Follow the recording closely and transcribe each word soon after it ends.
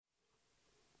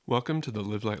Welcome to the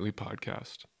Live Lightly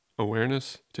podcast.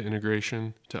 Awareness to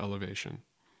integration to elevation.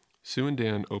 Sue and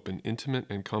Dan open intimate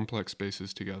and complex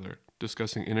spaces together,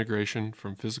 discussing integration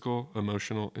from physical,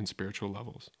 emotional, and spiritual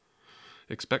levels.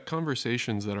 Expect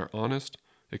conversations that are honest,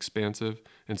 expansive,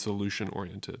 and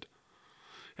solution-oriented.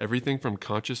 Everything from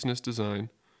consciousness design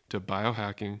to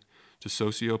biohacking to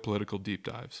socio-political deep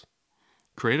dives.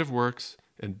 Creative works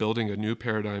and building a new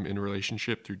paradigm in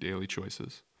relationship through daily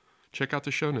choices. Check out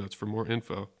the show notes for more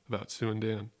info about Sue and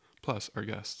Dan, plus our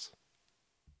guests.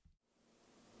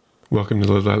 Welcome to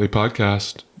the Live Lightly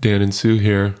podcast. Dan and Sue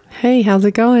here. Hey, how's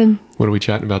it going? What are we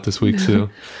chatting about this week, Sue?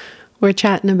 We're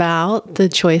chatting about the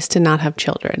choice to not have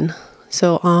children.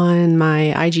 So on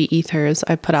my IG ethers,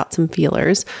 I put out some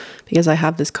feelers because I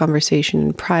have this conversation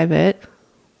in private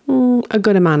a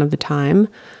good amount of the time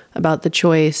about the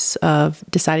choice of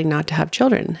deciding not to have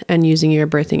children and using your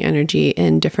birthing energy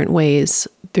in different ways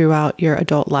throughout your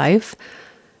adult life.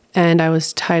 And I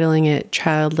was titling it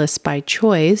Childless by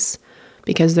Choice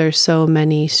because there's so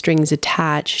many strings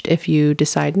attached if you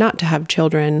decide not to have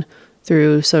children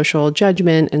through social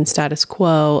judgment and status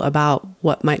quo about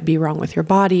what might be wrong with your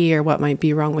body or what might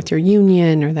be wrong with your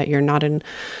union or that you're not in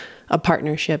a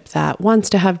partnership that wants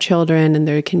to have children. And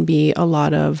there can be a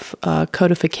lot of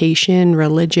codification,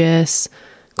 religious,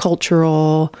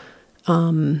 cultural,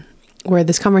 where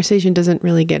this conversation doesn't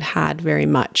really get had very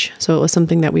much. So it was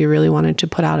something that we really wanted to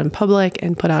put out in public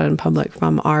and put out in public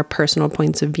from our personal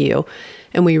points of view.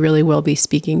 And we really will be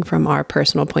speaking from our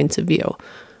personal points of view.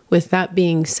 With that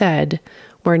being said,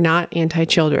 we're not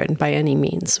anti-children by any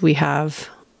means. We have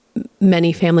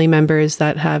many family members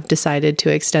that have decided to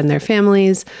extend their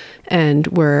families, and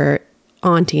we're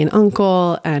auntie and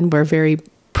uncle, and we're very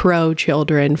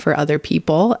pro-children for other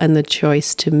people and the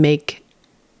choice to make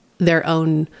their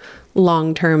own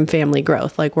long-term family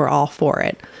growth. Like, we're all for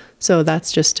it. So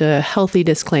that's just a healthy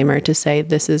disclaimer to say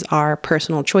this is our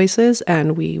personal choices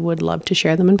and we would love to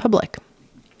share them in public.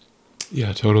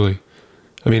 Yeah, totally.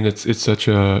 I mean, it's such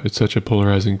a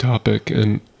polarizing topic,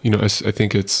 and I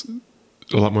think it's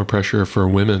a lot more pressure for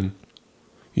women,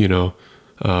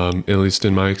 at least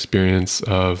in my experience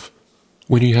of,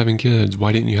 when are you having kids?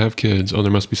 Why didn't you have kids? Oh,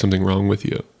 there must be something wrong with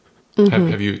you. Mm-hmm.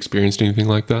 Have you experienced anything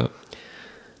like that?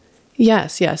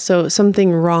 Yes. So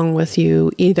something wrong with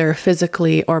you either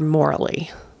physically or morally,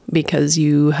 because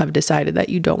you have decided that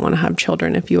you don't want to have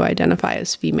children if you identify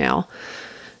as female.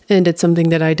 And it's something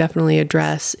that I definitely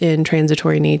address in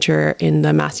Transitory Nature in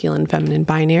the masculine-feminine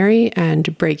binary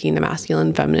and Breaking the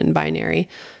Masculine-Feminine Binary.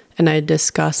 And I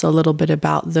discuss a little bit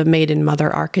about the maiden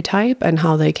mother archetype and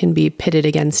how they can be pitted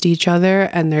against each other,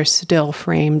 and they're still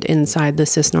framed inside the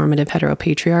cis-normative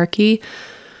heteropatriarchy,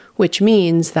 which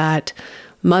means that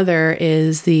mother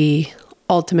is the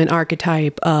ultimate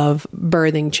archetype of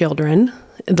birthing children,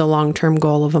 the long-term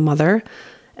goal of a mother,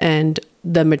 and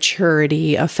the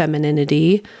maturity of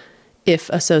femininity, if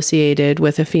associated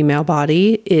with a female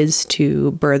body, is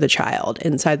to birth a child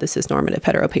inside the cis-normative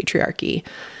heteropatriarchy.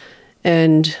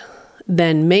 And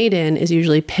then maiden is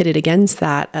usually pitted against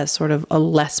that as sort of a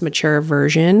less mature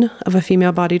version of a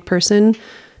female-bodied person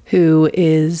who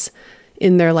is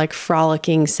in their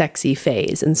frolicking, sexy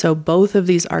phase. And so both of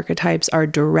these archetypes are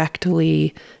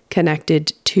directly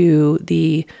connected to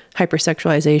the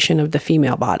hypersexualization of the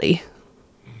female body.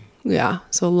 Yeah.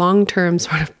 So long-term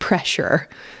sort of pressure,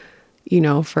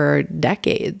 for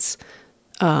decades,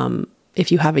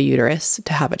 if you have a uterus,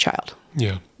 to have a child.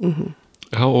 Yeah. Mm-hmm.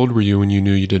 How old were you when you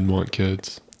knew you didn't want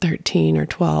kids? 13 or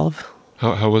 12.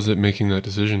 How was it making that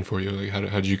decision for you? How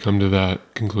did you come to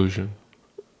that conclusion?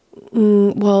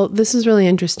 Well, this is really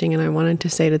interesting, and I wanted to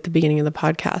say it at the beginning of the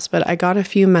podcast, but I got a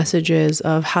few messages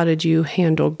of how did you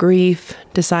handle grief,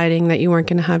 deciding that you weren't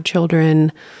going to have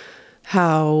children,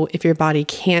 how if your body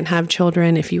can't have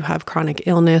children, if you have chronic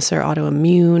illness or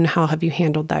autoimmune, how have you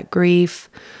handled that grief?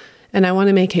 And I want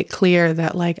to make it clear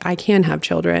that I can have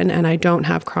children and I don't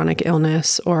have chronic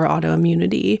illness or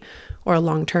autoimmunity or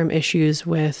long-term issues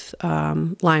with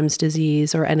Lyme's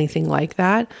disease or anything like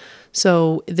that.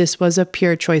 So this was a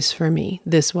pure choice for me.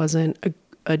 This wasn't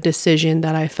a decision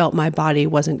that I felt my body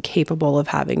wasn't capable of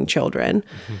having children.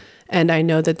 Mm-hmm. And I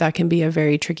know that that can be a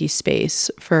very tricky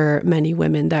space for many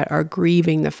women that are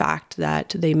grieving the fact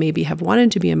that they maybe have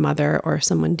wanted to be a mother, or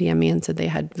someone DM'd me and said they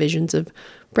had visions of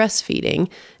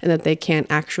breastfeeding and that they can't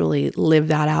actually live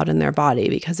that out in their body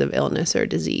because of illness or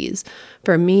disease.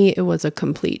 For me, it was a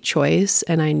complete choice.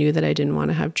 And I knew that I didn't want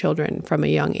to have children from a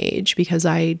young age because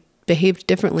I behaved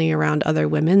differently around other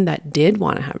women that did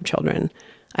want to have children.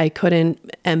 I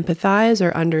couldn't empathize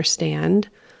or understand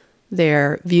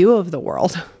their view of the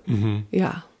world. Mm-hmm.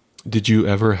 Yeah. Did you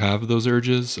ever have those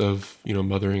urges of,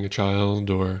 mothering a child,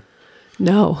 or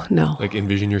No, no, like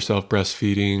envision yourself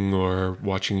breastfeeding or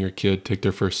watching your kid take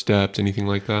their first steps, anything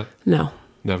like that? no,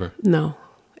 Never. no.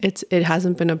 It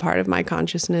hasn't been a part of my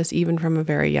consciousness, even from a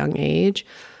very young age.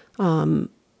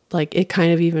 Like it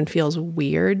kind of even feels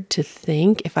weird to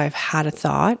think if I've had a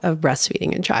thought of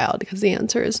breastfeeding a child, because the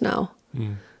answer is no.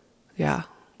 Yeah.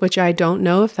 Which I don't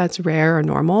know if that's rare or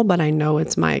normal, but I know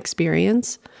it's my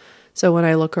experience. So when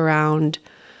I look around,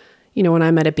 when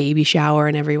I'm at a baby shower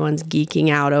and everyone's geeking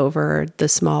out over the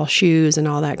small shoes and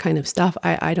all that kind of stuff,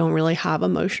 I don't really have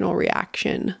emotional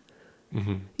reaction,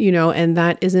 and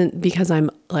that isn't because I'm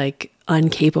like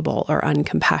incapable or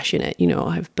uncompassionate.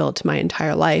 I've built my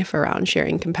entire life around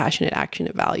sharing compassionate,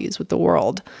 actionate values with the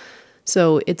world.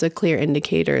 So it's a clear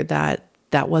indicator that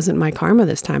that wasn't my karma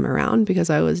this time around, because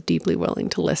I was deeply willing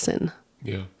to listen.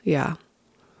 Yeah. Yeah.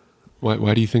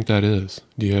 Why do you think that is?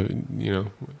 Do you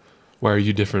have, why are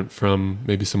you different from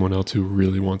maybe someone else who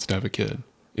really wants to have a kid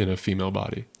in a female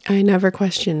body? I never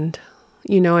questioned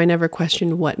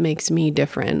what makes me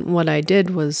different. What I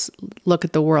did was look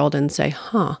at the world and say,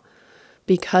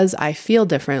 because I feel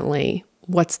differently,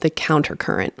 what's the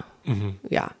countercurrent?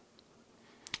 Yeah.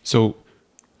 So,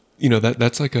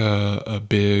 that's like a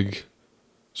big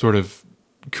sort of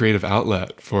creative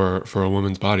outlet for a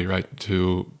woman's body, right?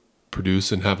 To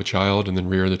produce and have a child and then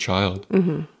rear the child.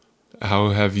 How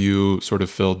have you sort of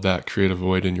filled that creative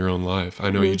void in your own life? I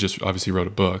know you just obviously wrote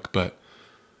a book, but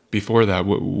before that,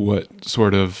 what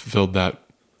sort of filled that,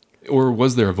 or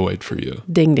was there a void for you?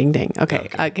 Ding, ding, ding.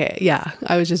 Okay. Yeah.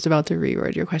 I was just about to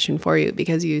reword your question for you,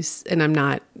 because and I'm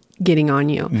not getting on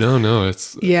you. No,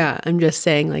 it's... Yeah. I'm just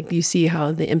saying, like, you see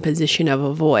how the imposition of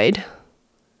a void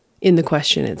in the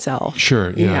question itself.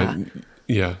 Sure.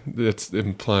 Yeah. That's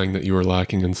implying that you were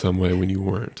lacking in some way when you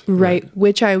weren't. Right.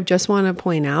 Which I just want to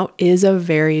point out is a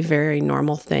very, very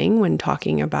normal thing when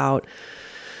talking about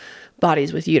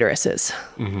bodies with uteruses.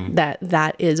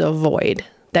 That is a void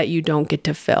that you don't get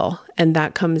to fill. And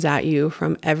that comes at you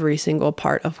from every single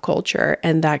part of culture.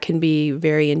 And that can be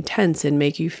very intense and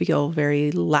make you feel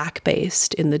very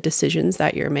lack-based in the decisions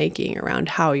that you're making around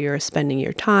how you're spending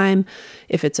your time,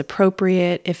 if it's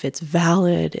appropriate, if it's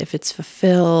valid, if it's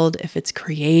fulfilled, if it's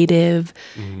creative.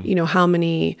 How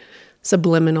many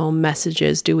subliminal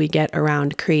messages do we get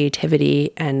around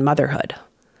creativity and motherhood?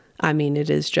 I mean, it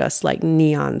is just like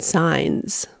neon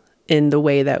signs in the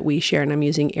way that we share, and I'm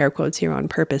using air quotes here on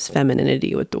purpose,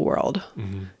 femininity with the world.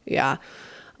 Yeah.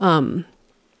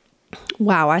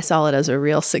 Wow, I saw it as a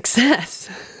real success.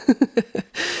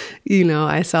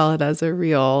 I saw it as a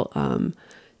real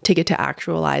ticket to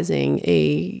actualizing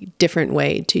a different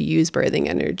way to use birthing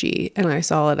energy. And I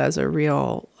saw it as a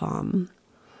real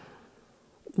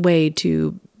way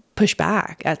to push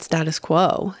back at status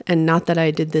quo. And not that I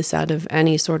did this out of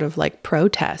any sort of like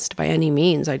protest by any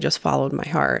means. I just followed my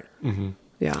heart.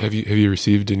 Yeah. Have you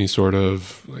received any sort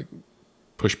of like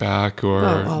pushback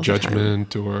or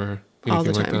judgment or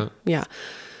anything like that? Yeah.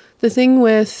 The thing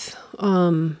with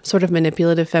sort of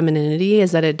manipulative femininity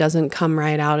is that it doesn't come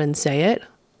right out and say it.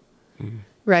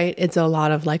 Right? It's a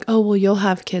lot of like, oh, well, you'll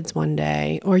have kids one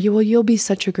day, or you'll be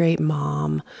such a great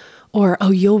mom. Or,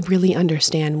 oh, you'll really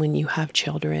understand when you have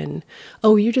children.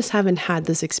 Oh, you just haven't had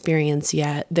this experience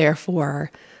yet.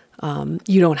 Therefore,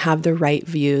 you don't have the right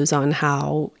views on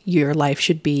how your life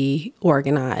should be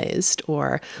organized.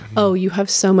 Or, oh, you have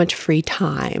so much free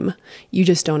time. You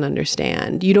just don't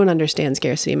understand. You don't understand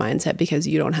scarcity mindset because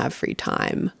you don't have free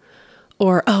time.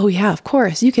 Or, oh, yeah, of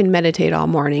course, you can meditate all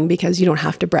morning because you don't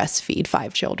have to breastfeed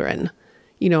 5 children.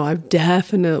 I've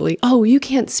definitely, oh, you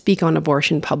can't speak on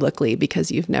abortion publicly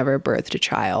because you've never birthed a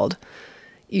child.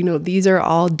 These are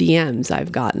all DMs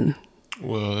I've gotten.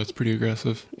 Whoa, that's pretty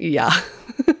aggressive. Yeah.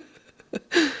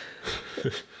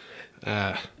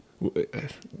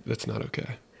 That's not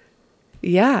okay.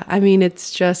 Yeah. I mean,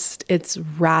 it's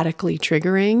radically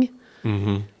triggering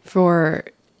for,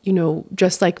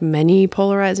 just like many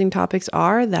polarizing topics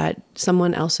are, that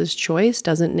someone else's choice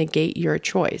doesn't negate your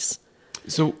choice.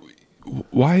 So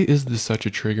why is this such a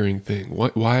triggering thing?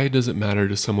 Why does it matter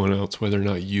to someone else whether or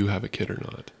not you have a kid or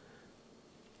not?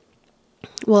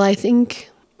 Well, I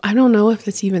don't know if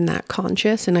it's even that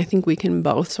conscious, and I think we can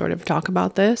both sort of talk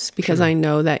about this because I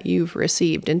know that you've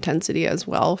received intensity as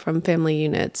well from family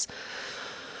units,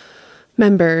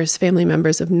 family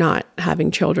members of not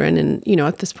having children. And,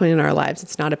 at this point in our lives,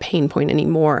 it's not a pain point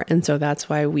anymore. And so that's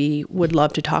why we would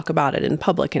love to talk about it in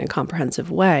public in a comprehensive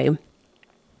way.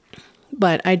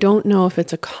 But I don't know if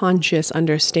it's a conscious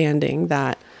understanding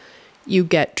that, you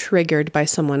get triggered by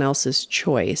someone else's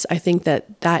choice. I think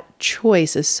that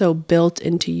choice is so built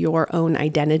into your own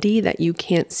identity that you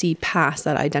can't see past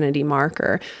that identity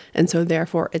marker. And so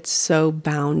therefore it's so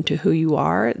bound to who you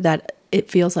are that it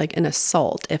feels like an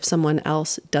assault if someone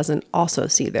else doesn't also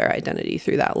see their identity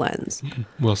through that lens.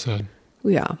 Well said.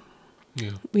 Yeah.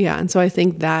 Yeah. Yeah. And so I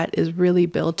think that is really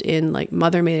built in, like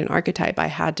mother made an archetype. I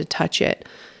had to touch it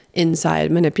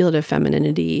inside manipulative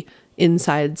femininity,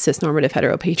 inside cisnormative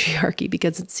heteropatriarchy,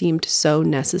 because it seemed so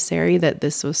necessary that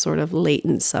this was sort of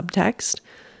latent subtext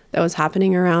that was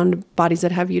happening around bodies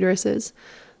that have uteruses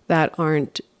that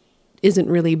isn't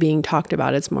really being talked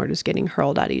about. It's more just getting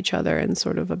hurled at each other in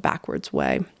sort of a backwards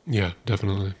way. Yeah,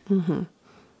 definitely. Mm-hmm.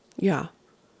 Yeah.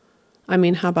 I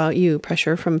mean, how about you?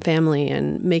 Pressure from family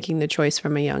and making the choice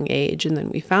from a young age. And then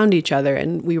we found each other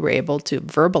and we were able to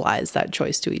verbalize that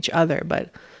choice to each other. But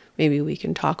maybe we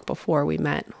can talk before we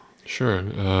met. Sure.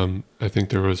 I think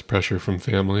there was pressure from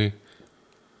family.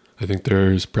 I think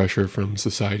there's pressure from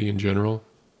society in general.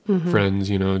 Mm-hmm. Friends,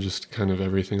 just kind of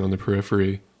everything on the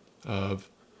periphery of,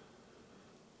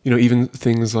 even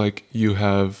things like you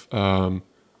have,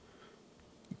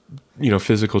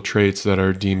 physical traits that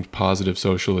are deemed positive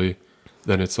socially.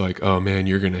 Then it's like, oh man,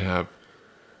 you're going to have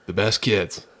the best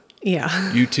kids.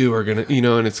 Yeah. You two are going to,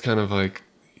 and it's kind of like,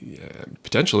 yeah,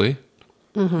 potentially,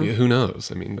 mm-hmm. Yeah, who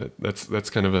knows? I mean, that's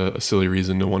kind of a silly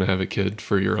reason to want to have a kid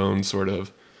for your own sort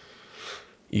of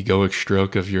egoic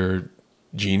stroke of your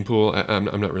gene pool. I'm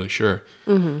not really sure.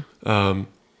 Mm-hmm.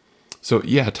 So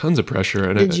yeah, tons of pressure.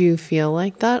 And Did you feel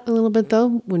like that a little bit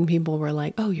though, when people were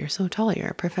like, "Oh, you're so tall. You're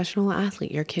a professional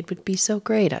athlete. Your kid would be so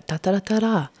great." Da da da da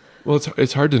da. Well,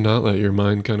 it's hard to not let your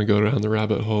mind kind of go down the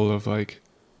rabbit hole of like,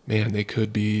 man, they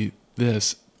could be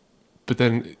this, but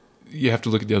then you have to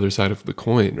look at the other side of the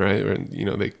coin, right? And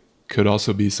they could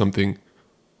also be something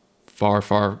far,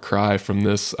 far cry from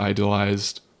this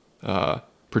idealized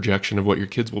projection of what your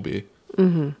kids will be.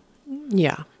 Mm-hmm.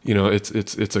 Yeah.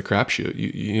 It's a crapshoot.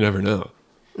 You never know.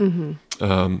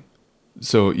 Mm-hmm.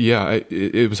 So yeah,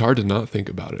 it was hard to not think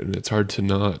about it, and it's hard to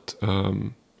not.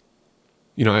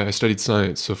 I studied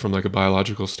science, so from like a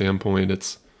biological standpoint,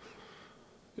 it's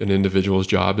an individual's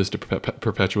job is to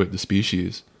perpetuate the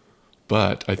species.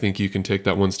 But I think you can take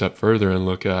that one step further and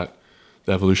look at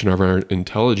the evolution of our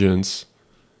intelligence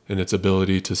and its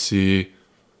ability to see,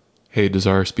 hey, does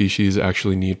our species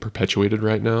actually need perpetuated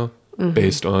right now, mm-hmm.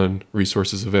 based on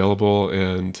resources available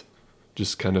and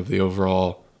just kind of the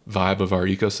overall vibe of our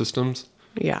ecosystems?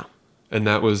 Yeah. And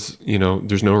that was,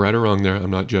 there's no right or wrong there. I'm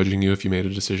not judging you if you made a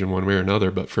decision one way or another.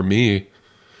 But for me,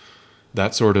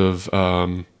 that sort of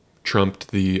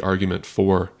trumped the argument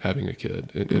for having a kid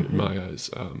in mm-hmm. my eyes.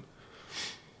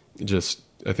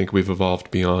 I think we've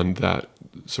evolved beyond that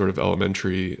sort of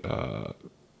elementary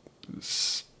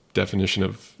definition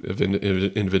of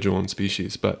individual and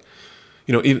species. But,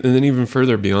 and then even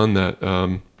further beyond that,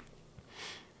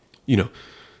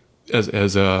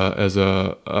 as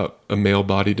a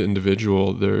male-bodied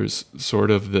individual, there's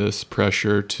sort of this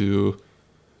pressure to,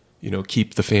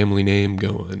 keep the family name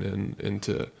going and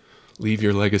to leave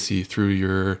your legacy through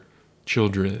your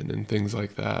children and things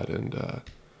like that. And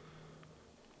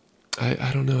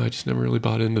I don't know. I just never really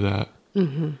bought into that.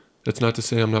 Mm-hmm. That's not to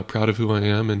say I'm not proud of who I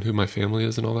am and who my family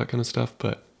is and all that kind of stuff,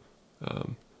 but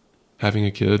having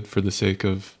a kid for the sake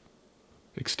of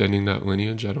extending that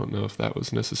lineage, I don't know if that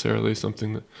was necessarily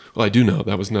something that, well, I do know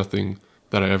that was nothing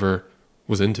that I ever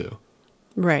was into.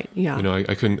 Right. Yeah.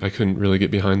 I couldn't really get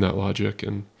behind that logic.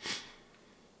 And,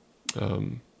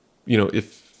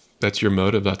 if that's your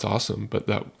motive, that's awesome, but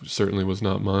that certainly was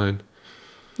not mine.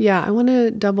 Yeah. I want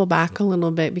to double back a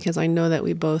little bit because I know that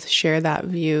we both share that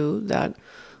view that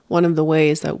one of the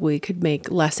ways that we could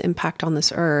make less impact on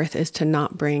this earth is to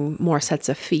not bring more sets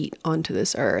of feet onto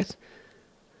this earth.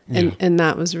 And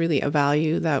that was really a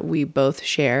value that we both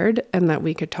shared and that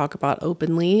we could talk about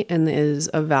openly and is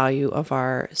a value of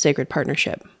our sacred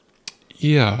partnership.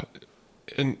 Yeah.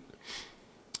 And,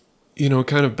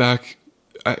 kind of back,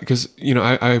 because,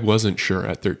 I wasn't sure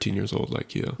at 13 years old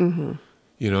like you, mm-hmm.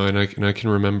 And I can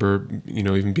remember,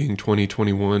 even being 20,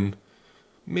 21,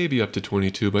 maybe up to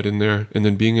 22, but in there, and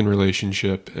then being in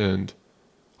relationship. And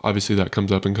obviously that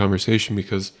comes up in conversation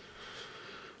because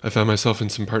I found myself in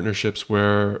some partnerships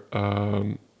where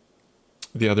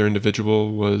the other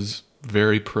individual was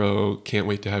very pro, can't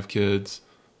wait to have kids,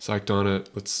 psyched on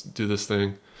it, let's do this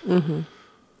thing. Mm-hmm.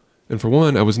 And for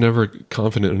one, I was never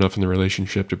confident enough in the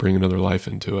relationship to bring another life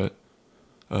into it.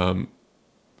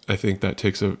 I think that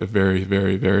takes a very,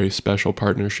 very, very special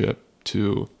partnership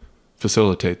to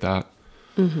facilitate that.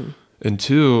 Mm-hmm. And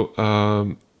two,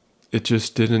 it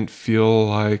just didn't feel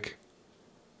like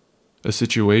a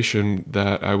situation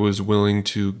that I was willing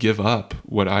to give up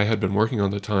what I had been working on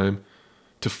at the time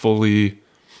to fully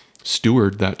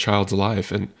steward that child's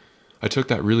life. And I took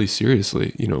that really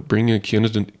seriously. Bringing a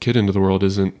kid into the world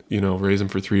isn't, raise him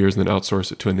for 3 years and then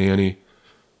outsource it to a nanny,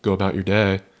 go about your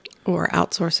day. Or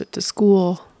outsource it to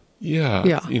school. Yeah.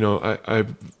 Yeah.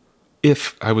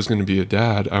 If I was going to be a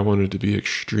dad, I wanted to be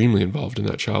extremely involved in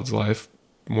that child's life.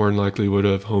 More than likely would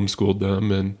have homeschooled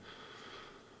them and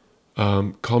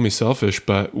call me selfish,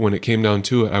 but when it came down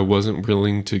to it, I wasn't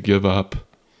willing to give up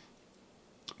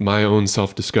my own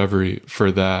self-discovery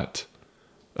for that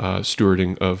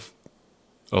stewarding of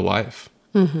a life.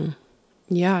 Mm-hmm.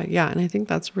 Yeah. And I think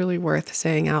that's really worth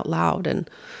saying out loud. And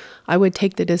I would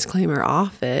take the disclaimer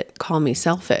off it, call me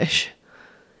selfish,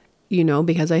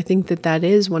 because I think that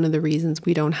is one of the reasons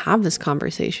we don't have this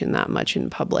conversation that much in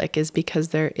public, is because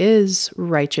there is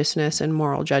righteousness and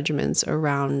moral judgments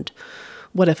around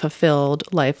what a fulfilled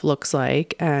life looks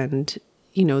like. And,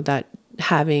 that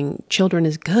having children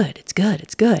is good. It's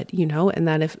good. And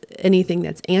that if anything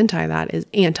that's anti that is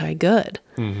anti-good.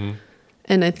 Mm-hmm.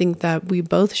 And I think that we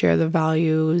both share the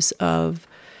values of,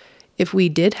 if we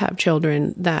did have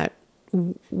children, that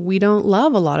we don't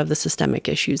love a lot of the systemic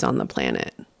issues on the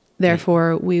planet.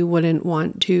 Therefore, we wouldn't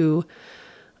want to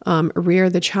rear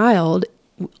the child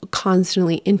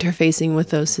constantly interfacing with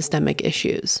those systemic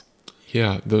issues.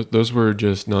 Yeah, those were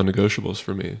just non-negotiables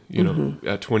for me.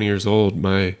 At 20 years old,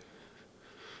 my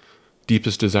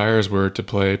deepest desires were to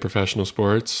play professional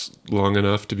sports long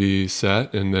enough to be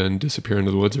set and then disappear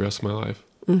into the woods the rest of my life.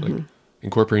 Mm-hmm. Like,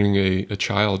 incorporating a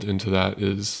child into that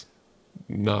is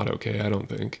not okay, I don't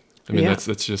think. I mean, that's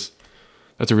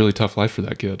a really tough life for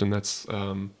that kid. And that's,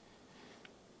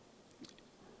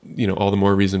 all the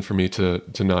more reason for me to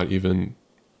not even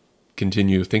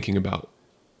continue thinking about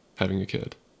having a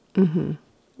kid. Mm-hmm.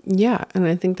 Yeah. And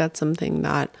I think that's something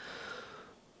that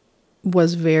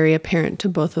was very apparent to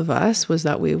both of us, was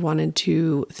that we wanted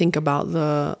to think about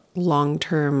the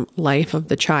long-term life of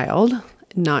the child,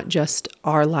 not just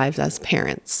our lives as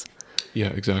parents. Yeah,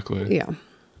 exactly. Yeah.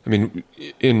 I mean,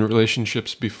 in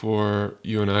relationships before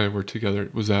you and I were together,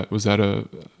 was that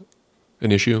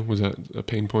an issue? Was that a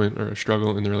pain point or a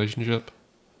struggle in the relationship?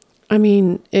 I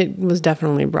mean, it was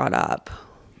definitely brought up.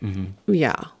 Mm-hmm.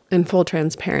 Yeah. In full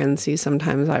transparency,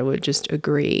 sometimes I would just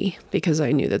agree because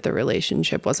I knew that the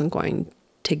relationship wasn't going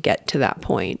to get to that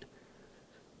point.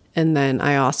 And then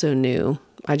I also knew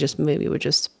I just maybe would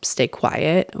just stay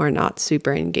quiet or not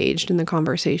super engaged in the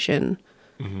conversation,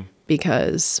 mm-hmm.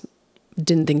 because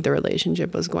didn't think the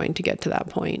relationship was going to get to that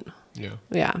point. Yeah.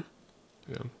 Yeah.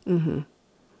 Yeah. Mm-hmm.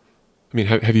 I mean,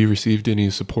 have you received any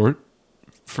support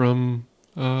from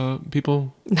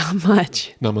people? Not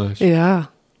much. Not much. Yeah.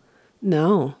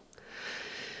 No.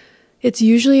 It's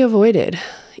usually avoided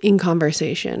in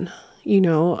conversation.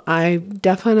 I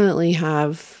definitely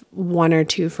have one or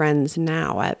two friends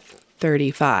now at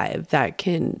 35 that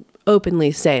can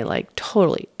openly say, like,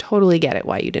 totally get it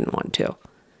why you didn't want to.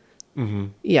 Mm-hmm.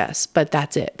 Yes, but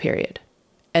that's it, period.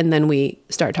 And then we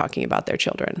start talking about their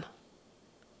children.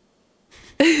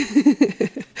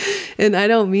 And I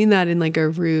don't mean that in like a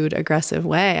rude, aggressive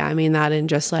way. I mean that in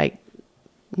just like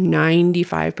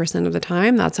 95% of the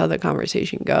time, that's how the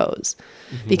conversation goes.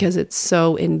 Mm-hmm. Because it's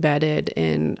so embedded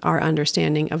in our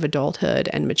understanding of adulthood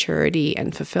and maturity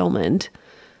and fulfillment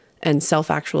and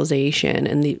self-actualization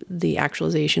and the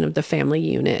actualization of the family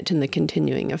unit and the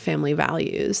continuing of family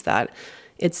values, that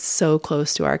it's so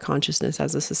close to our consciousness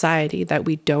as a society that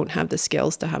we don't have the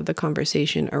skills to have the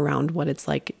conversation around what it's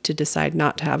like to decide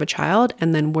not to have a child.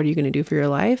 And then what are you going to do for your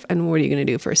life? And what are you going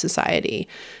to do for society?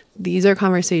 These are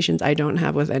conversations I don't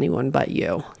have with anyone but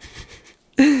you.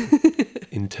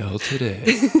 Until today.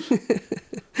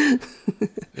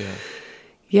 Yeah.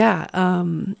 Yeah.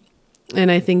 And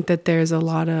I think that there's a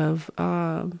lot of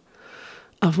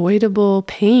avoidable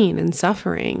pain and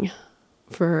suffering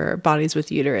for bodies with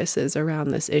uteruses around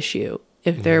this issue.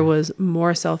 If there was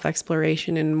more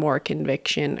self-exploration and more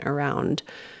conviction around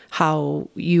how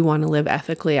you want to live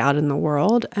ethically out in the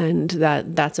world, and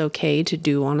that's okay to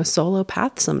do on a solo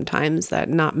path sometimes that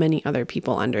not many other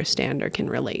people understand or can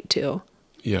relate to.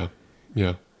 Yeah.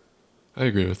 Yeah. I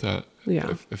agree with that.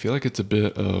 Yeah. I feel like it's a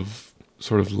bit of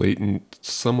sort of latent,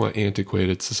 somewhat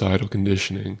antiquated societal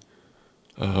conditioning.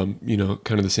 Kind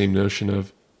of the same notion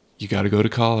of you got to go to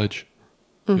college.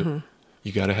 Mm-hmm.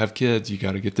 You got to have kids. You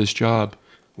got to get this job.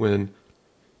 When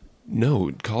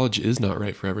no, college is not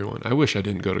right for everyone. I wish I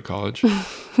didn't go to college.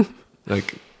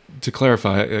 Like, to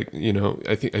clarify,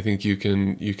 I think you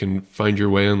can find your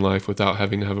way in life without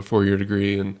having to have a 4-year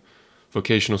degree in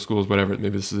vocational schools, whatever.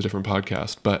 Maybe this is a different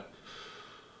podcast, but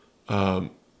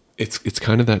it's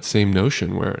kind of that same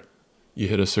notion where you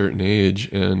hit a certain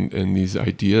age and these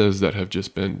ideas that have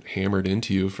just been hammered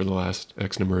into you for the last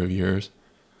X number of years,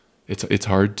 it's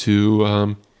hard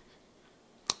to,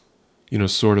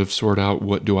 sort of sort out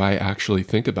what do I actually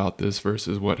think about this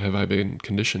versus what have I been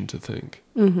conditioned to think.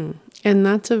 Mm-hmm. And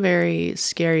that's a very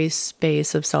scary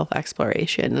space of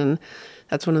self-exploration. And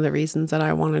that's one of the reasons that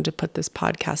I wanted to put this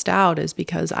podcast out, is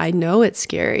because I know it's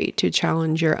scary to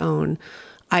challenge your own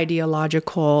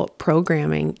ideological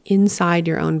programming inside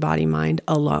your own body mind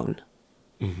alone.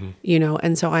 Mm-hmm.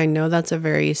 And so I know that's a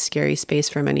very scary space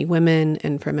for many women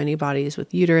and for many bodies with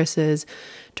uteruses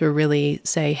to really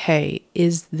say, hey,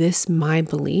 is this my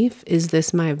belief? Is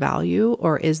this my value?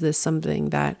 Or is this something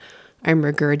that I'm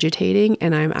regurgitating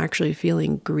and I'm actually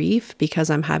feeling grief because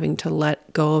I'm having to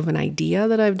let go of an idea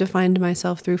that I've defined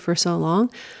myself through for so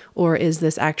long? Or is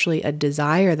this actually a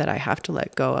desire that I have to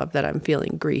let go of that I'm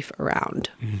feeling grief around?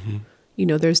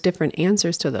 Mm-hmm. There's different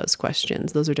answers to those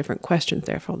questions. Those are different questions,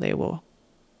 therefore they will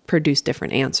produce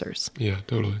different answers. Yeah,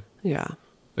 totally. Yeah.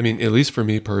 I mean, at least for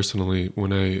me personally,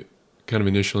 when I kind of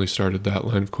initially started that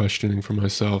line of questioning for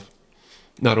myself,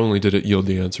 not only did it yield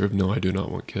the answer of no, I do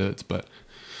not want kids, but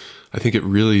I think it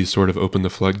really sort of opened the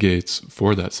floodgates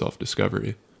for that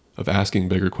self-discovery of asking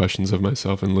bigger questions of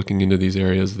myself and looking into these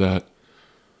areas that,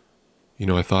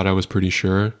 I thought I was pretty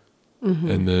sure. Mm-hmm.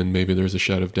 And then maybe there's a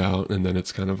shed of doubt. And then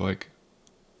it's kind of like,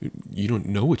 you don't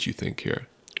know what you think here.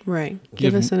 Right.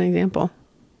 Give us an example.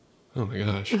 Oh my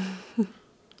gosh.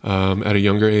 At a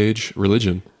younger age,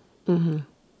 religion. Mm-hmm.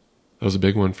 That was a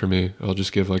big one for me. I'll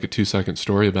just give like a 2-second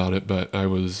story about it. But I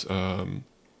was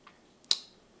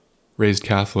raised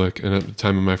Catholic, and at the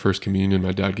time of my first communion,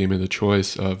 my dad gave me the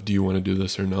choice of, do you want to do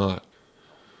this or not?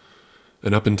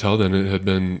 And up until then, it had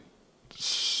been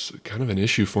kind of an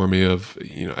issue for me of,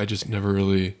 I just never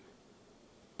really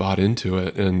bought into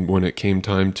it. And when it came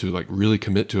time to like really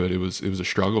commit to it, it was a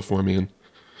struggle for me. And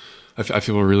I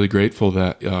feel really grateful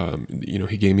that,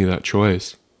 he gave me that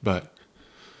choice. But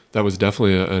that was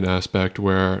definitely an aspect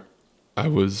where I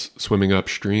was swimming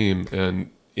upstream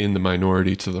and in the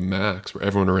minority to the max, where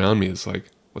everyone around me is like,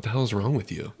 what the hell is wrong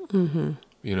with you?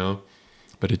 Mm-hmm.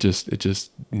 But it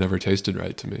just never tasted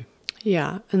right to me.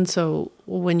 Yeah. And so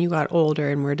when you got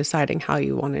older and were deciding how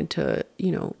you wanted to,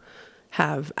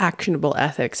 have actionable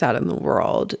ethics out in the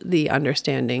world, the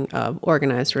understanding of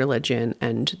organized religion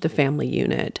and the family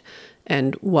unit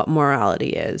and what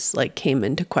morality is like came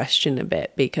into question a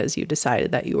bit because you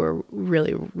decided that you were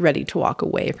really ready to walk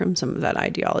away from some of that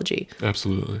ideology.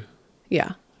 Absolutely.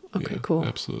 Yeah. Okay, cool.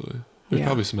 Absolutely. There's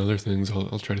probably some other things.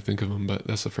 I'll try to think of them, but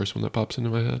that's the first one that pops into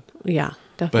my head. Yeah,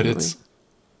 definitely. But it's,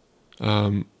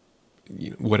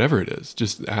 whatever it is,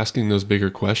 just asking those bigger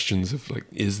questions of like,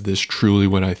 is this truly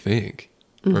what I think?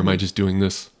 Mm-hmm. Or am I just doing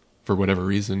this for whatever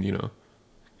reason,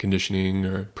 conditioning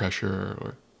or pressure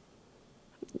or.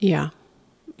 Yeah.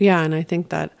 Yeah. And I think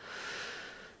that,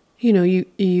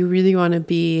 you really want to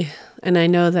be, and I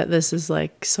know that this is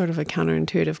like sort of a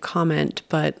counterintuitive comment,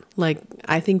 but like,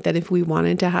 I think that if we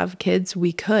wanted to have kids,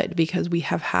 we could, because we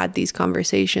have had these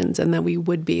conversations and that we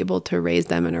would be able to raise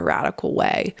them in a radical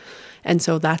way. And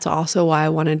so that's also why I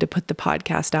wanted to put the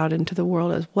podcast out into the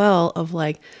world as well, of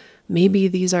like, maybe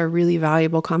these are really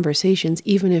valuable conversations,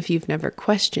 even if you've never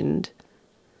questioned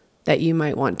that you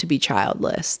might want to be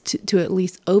childless, to at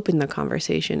least open the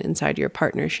conversation inside your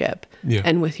partnership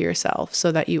and with yourself,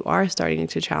 so that you are starting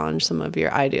to challenge some of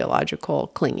your ideological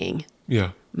clinging.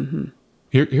 Yeah. Mm-hmm.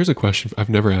 Here's a question. I've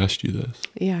never asked you this.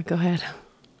 Yeah, go ahead.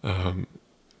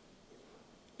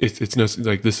 It's no,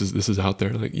 like this is out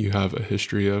there. Like you have a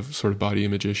history of sort of body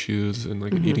image issues and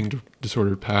like an eating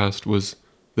disordered past. Was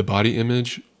the body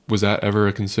image, was that ever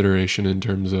a consideration in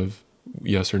terms of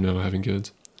yes or no having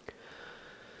kids?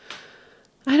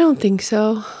 I don't think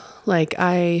so. Like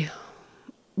I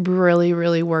really,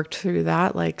 really worked through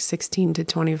that, like 16 to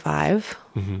 25.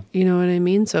 Mm-hmm. You know what I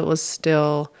mean? So it was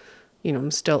still,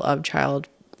 I'm still of child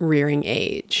rearing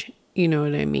age. You know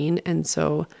what I mean? And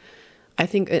so I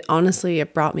think honestly,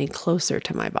 it brought me closer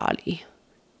to my body.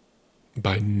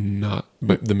 By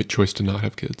the choice to not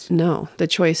have kids? No, the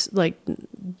choice, like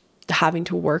having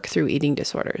to work through eating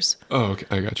disorders. Oh, okay.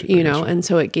 I got you. And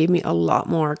so it gave me a lot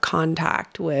more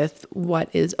contact with what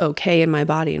is okay in my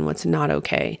body and what's not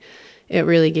okay. It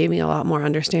really gave me a lot more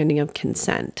understanding of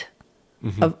consent,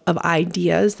 of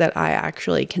ideas that I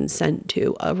actually consent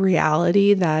to, a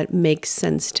reality that makes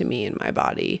sense to me in my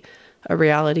body, a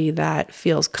reality that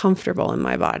feels comfortable in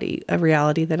my body, a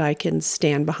reality that I can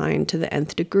stand behind to the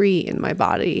nth degree in my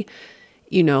body.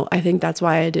 I think that's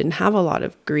why I didn't have a lot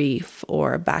of grief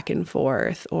or back and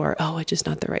forth or, oh, it's just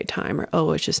not the right time or,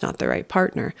 oh, it's just not the right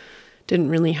partner. Didn't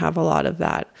really have a lot of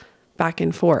that back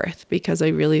and forth because I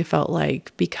really felt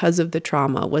like because of the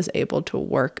trauma was able to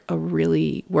work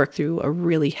through a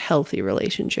really healthy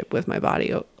relationship with my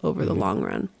body over the long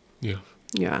run. Yeah.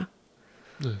 Yeah.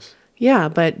 Nice. Yeah.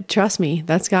 But trust me,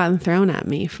 that's gotten thrown at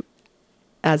me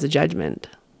as a judgment.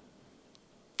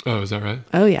 Oh, is that right?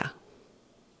 Oh yeah.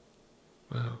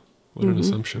 Wow. What an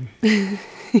assumption.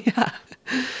 Yeah.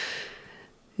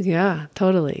 Yeah,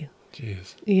 totally.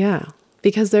 Jeez. Yeah.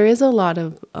 Because there is a lot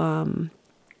of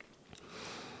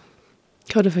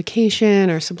codification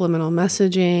or subliminal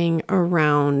messaging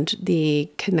around the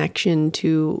connection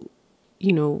to,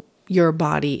 your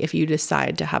body if you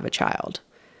decide to have a child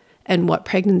and what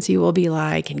pregnancy will be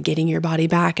like and getting your body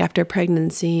back after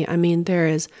pregnancy. I mean, there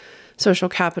is social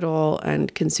capital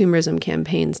and consumerism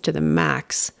campaigns to the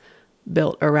max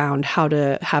built around how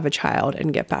to have a child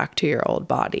and get back to your old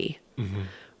body. Mm-hmm.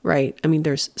 Right? I mean,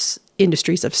 there's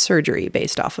industries of surgery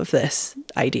based off of this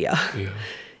idea. Yeah.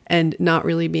 And not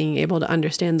really being able to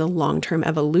understand the long-term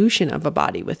evolution of a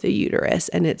body with a uterus.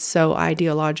 And it's so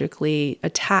ideologically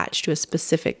attached to a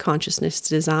specific consciousness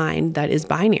design that is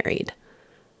binaried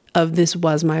of this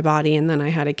was my body and then I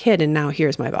had a kid and now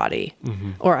here's my body.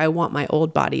 Mm-hmm. Or I want my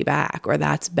old body back, or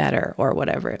that's better, or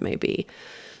whatever it may be.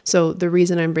 So the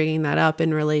reason I'm bringing that up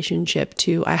in relationship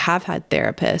to, I have had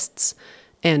therapists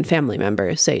and family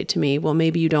members say to me, well,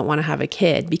 maybe you don't want to have a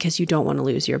kid because you don't want to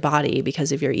lose your body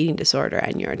because of your eating disorder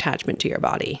and your attachment to your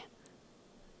body.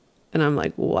 And I'm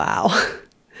like, wow,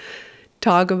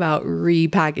 talk about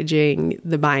repackaging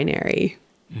the binary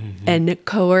and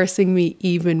coercing me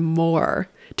even more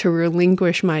to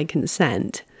relinquish my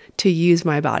consent to use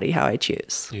my body how I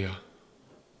choose. Yeah.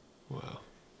 Wow.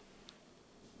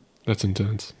 That's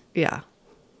intense. Yeah.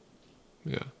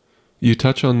 Yeah. You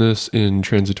touch on this in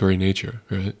Transitory Nature,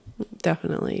 right?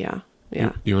 Definitely, yeah.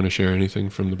 Yeah. You want to share anything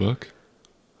from the book?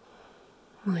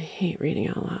 Well, I hate reading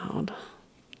out loud.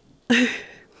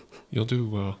 You'll do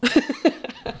well.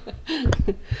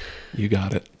 You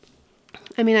got it.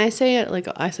 I mean, I said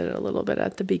it a little bit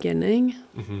at the beginning,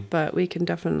 but we can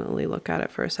definitely look at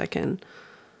it for a second.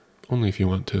 Only if you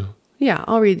want to. Yeah,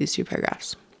 I'll read these 2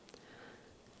 paragraphs.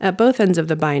 At both ends of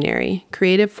the binary,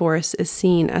 creative force is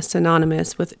seen as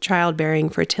synonymous with childbearing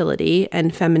fertility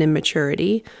and feminine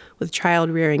maturity with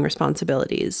child-rearing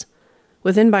responsibilities.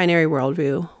 Within binary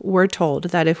worldview, we're told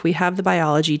that if we have the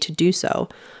biology to do so,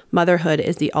 motherhood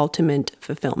is the ultimate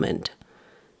fulfillment.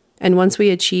 And once we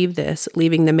achieve this,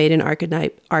 leaving the maiden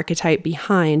archetype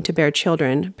behind to bear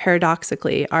children,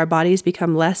 paradoxically, our bodies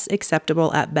become less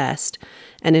acceptable at best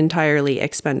and entirely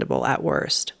expendable at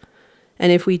worst.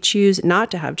 And if we choose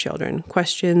not to have children,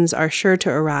 questions are sure to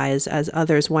arise as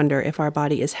others wonder if our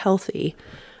body is healthy,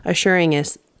 assuring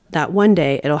us that one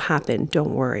day it'll happen,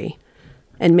 don't worry,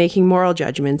 and making moral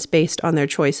judgments based on their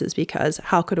choices because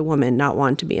how could a woman not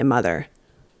want to be a mother?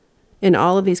 In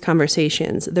all of these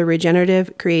conversations, the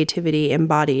regenerative creativity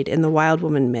embodied in the wild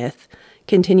woman myth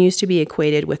continues to be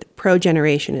equated with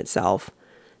progeneration itself,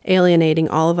 alienating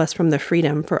all of us from the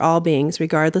freedom for all beings,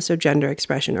 regardless of gender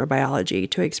expression or biology,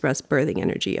 to express birthing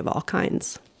energy of all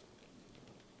kinds.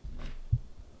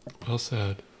 Well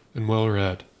said and well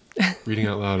read. Reading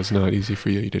out loud is not easy for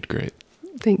you. You did great.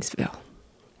 Thanks, Phil.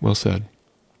 Well said.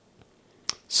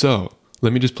 So,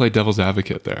 let me just play devil's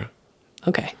advocate there.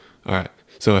 Okay. All right.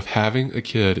 So, if having a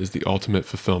kid is the ultimate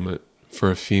fulfillment for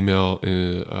a female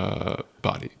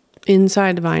body.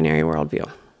 Inside the binary worldview.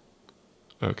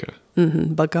 Okay.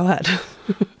 But go ahead.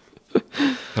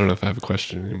 I don't know if I have a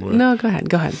question anymore. No, go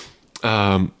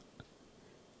ahead.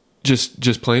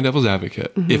 Just playing devil's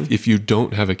advocate. If you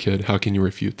don't have a kid, how can you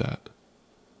refute that?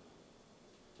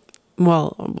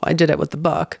 Well, I did it with the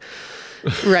book,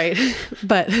 right?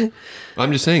 But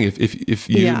I'm just saying, if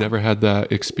you never had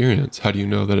that experience, how do you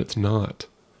know that it's not?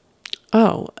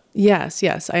 Oh,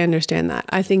 yes, I understand that.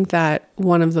 I think that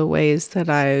one of the ways that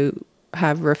I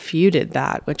have refuted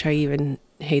that, which I even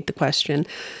hate the question,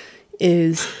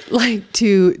 is like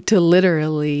to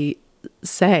literally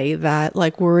say that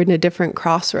like we're in a different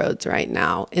crossroads right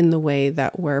now in the way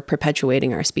that we're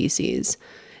perpetuating our species.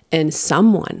 And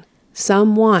someone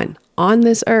on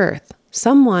this earth,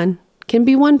 someone, can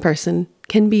be one person,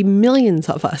 can be millions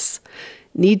of us,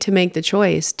 need to make the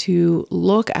choice to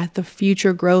look at the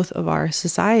future growth of our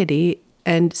society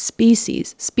and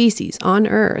species on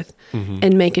earth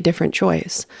and make a different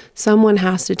choice. Someone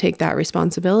has to take that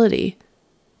responsibility.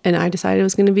 And I decided it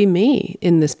was going to be me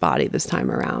in this body this time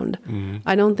around.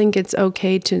 I don't think it's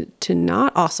okay to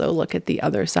not also look at the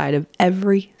other side of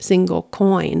every single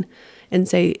coin and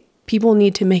say people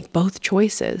need to make both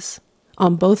choices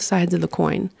on both sides of the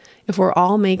coin. If we're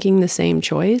all making the same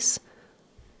choice,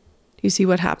 You see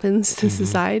what happens to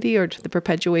society or to the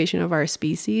perpetuation of our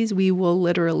species? We will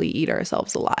literally eat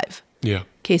ourselves alive. Yeah.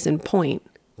 Case in point,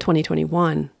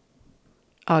 2021,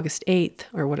 August 8th,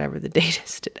 or whatever the date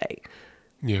is today.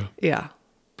 Yeah. Yeah.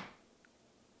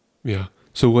 Yeah.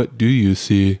 So what do you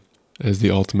see as the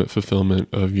ultimate fulfillment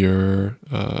of your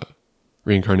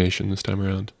reincarnation this time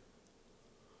around?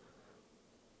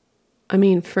 I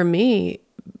mean, for me,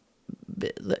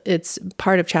 it's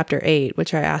part of chapter 8,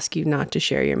 which I ask you not to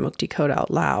share your mukti code out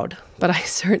loud, but I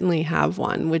certainly have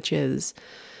one, which is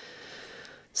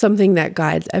something that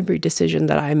guides every decision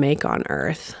that I make on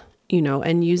earth,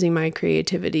 and using my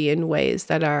creativity in ways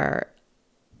that are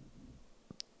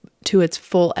to its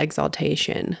full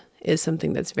exaltation is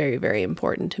something that's very, very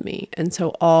important to me. And so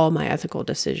all my ethical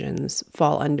decisions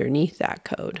fall underneath that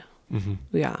code. Mm-hmm.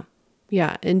 Yeah.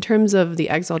 Yeah. In terms of the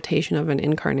exaltation of an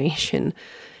incarnation,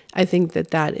 I think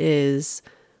that is,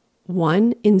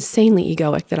 one, insanely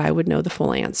egoic that I would know the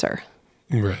full answer.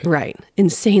 Right. Right.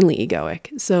 Insanely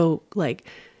egoic. So like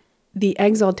the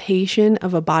exaltation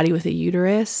of a body with a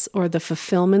uterus, or the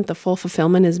full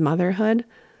fulfillment is motherhood.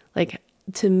 Like,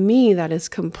 to me, that is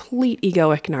complete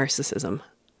egoic narcissism.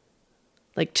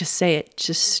 Like, to say it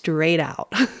just straight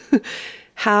out.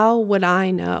 How would I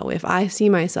know if I see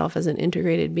myself as an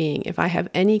integrated being, if I have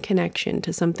any connection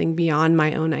to something beyond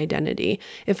my own identity,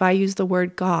 if I use the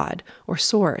word God or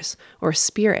source or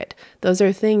spirit? Those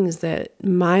are things that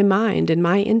my mind and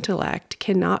my intellect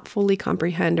cannot fully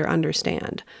comprehend or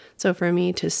understand. So for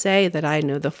me to say that I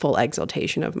know the full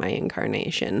exaltation of my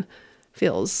incarnation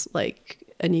feels like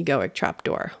an egoic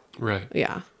trapdoor. Right.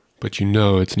 Yeah. But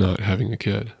it's not having a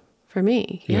kid. For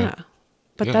me, yeah.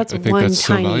 But Yeah, that's I think one that's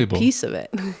so tiny valuable. piece of it,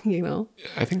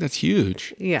 I think that's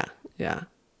huge. Yeah, yeah.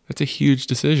 That's a huge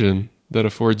decision that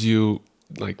affords you,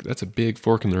 like, that's a big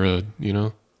fork in the road,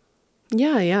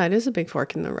 Yeah, it is a big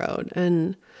fork in the road.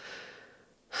 And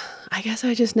I guess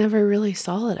I just never really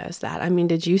saw it as that. I mean,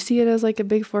 did you see it as like a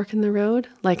big fork in the road?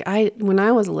 Like when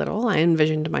I was little, I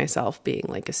envisioned myself being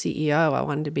like a CEO. I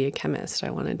wanted to be a chemist. I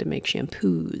wanted to make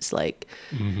shampoos. Like,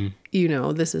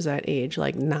 this is at age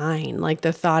like 9. Like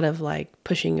the thought of like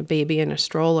pushing a baby in a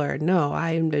stroller. No,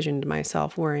 I envisioned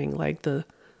myself wearing like the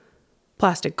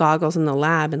plastic goggles in the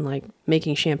lab and like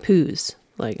making shampoos.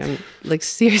 Like I'm like,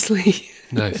 seriously.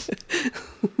 Nice.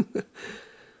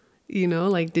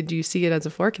 Like, did you see it as a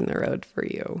fork in the road for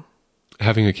you?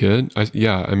 Having a kid?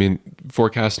 I mean,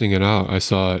 forecasting it out, I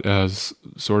saw it as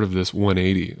sort of this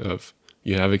 180 of,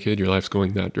 you have a kid, your life's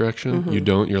going that direction. Mm-hmm. You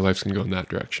don't, your life's going to go in that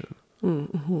direction.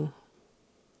 Mm-hmm.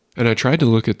 And I tried to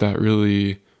look at that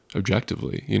really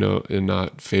objectively, and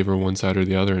not favor one side or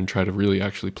the other, and try to really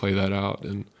actually play that out.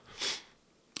 And,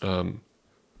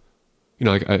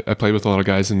 like I played with a lot of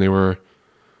guys, and they would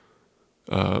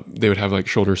have like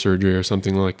shoulder surgery or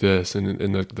something like this.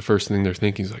 And the first thing they're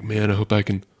thinking is like, man, I hope I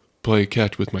can play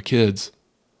catch with my kids.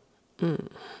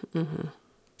 Mm-hmm.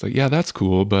 It's like, yeah, that's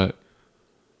cool. But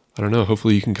I don't know,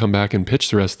 hopefully you can come back and pitch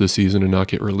the rest of the season and not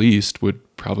get released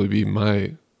would probably be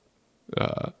my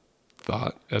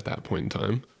thought at that point in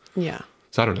time. Yeah.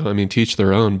 So I don't know. I mean, teach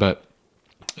their own, but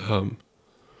I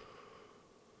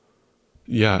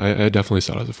definitely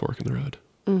saw it as a fork in the road.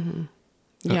 Mm-hmm.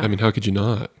 Yeah. I mean, how could you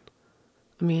not?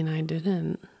 I mean, I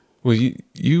didn't. Well,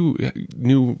 you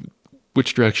knew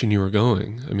which direction you were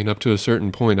going. I mean, up to a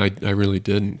certain point, I really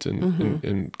didn't,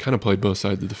 and kind of played both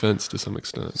sides of the fence to some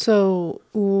extent. So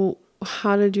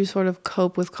how did you sort of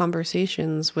cope with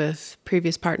conversations with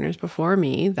previous partners before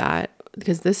me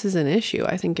because this is an issue,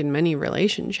 I think, in many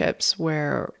relationships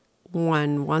where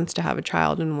one wants to have a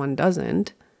child and one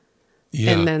doesn't.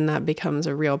 Yeah. And then that becomes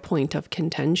a real point of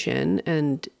contention,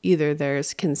 and either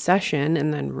there's concession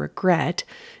and then regret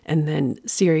and then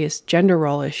serious gender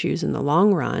role issues in the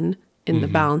long run in the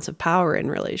balance of power in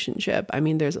relationship. I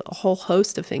mean, there's a whole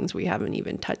host of things we haven't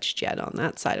even touched yet on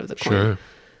that side of the coin. Sure.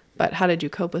 But how did you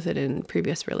cope with it in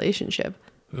previous relationship?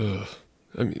 I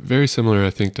mean, very similar, I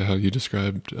think, to how you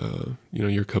described,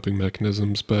 your coping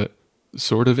mechanisms, but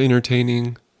sort of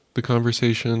entertaining the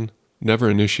conversation, never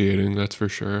initiating, that's for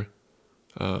sure.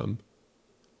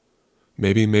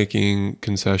 Maybe making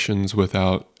concessions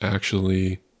without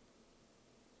actually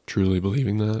truly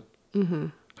believing that. Mm-hmm.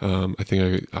 I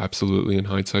think I absolutely, in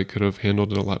hindsight, could have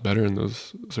handled it a lot better in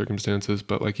those circumstances.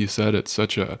 But like you said, it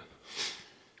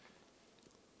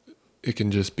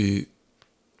can just be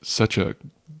such a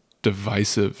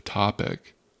divisive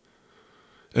topic.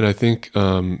 And I think,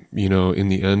 in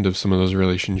the end of some of those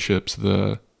relationships,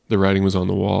 the writing was on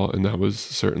the wall, and that was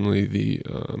certainly the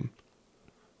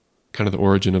kind of the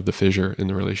origin of the fissure in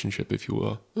the relationship, if you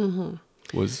will,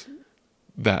 was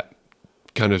that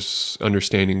kind of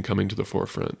understanding coming to the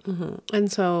forefront.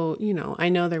 And so, I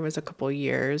know there was a couple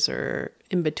years or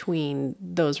in between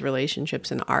those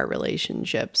relationships and our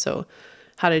relationship. So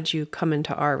how did you come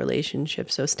into our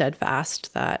relationship so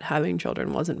steadfast that having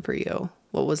children wasn't for you?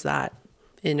 What was that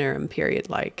interim period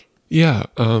like? Yeah.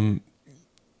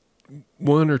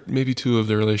 One or maybe two of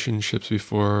the relationships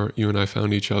before you and I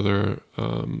found each other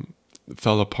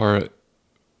fell apart.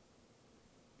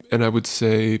 And I would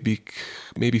say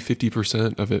maybe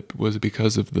 50% of it was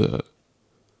because of the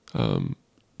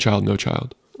child, no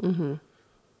child.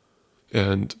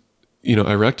 And,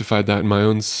 I rectified that in my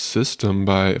own system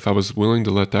by, if I was willing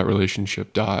to let that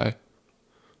relationship die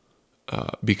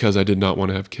because I did not want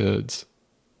to have kids,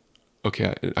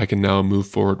 okay, I can now move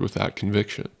forward with that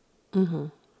conviction.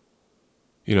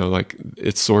 Like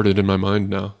it's sorted in my mind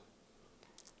now,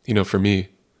 for me.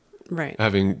 Right.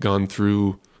 Having gone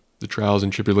through the trials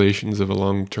and tribulations of a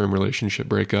long-term relationship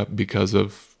breakup because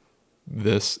of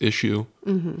this issue,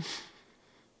 to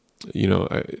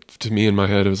me in my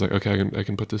head, it was like, okay, I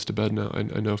can put this to bed now.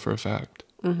 I know for a fact.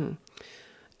 And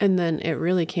then it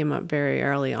really came up very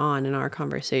early on in our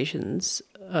conversations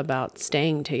about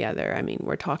staying together. I mean,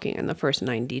 we're talking in the first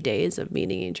 90 days of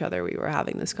meeting each other, we were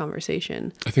having this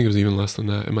conversation. I think it was even less than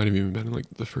that. It might have even been like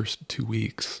the first 2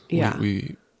 weeks. Yeah.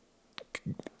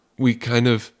 We kind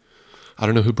of, I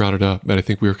don't know who brought it up, but I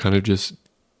think we were kind of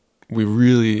we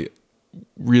really,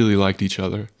 really liked each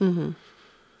other. And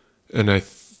I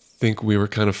think we were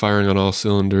kind of firing on all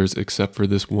cylinders except for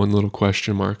this one little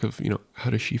question mark of, how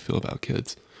does she feel about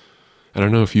kids? I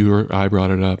don't know if you or I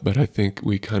brought it up, but I think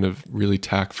we kind of really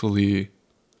tactfully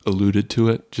alluded to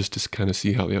it just to kind of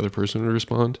see how the other person would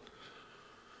respond.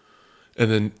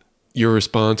 And then your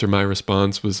response or my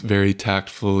response was very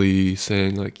tactfully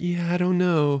saying like, yeah, I don't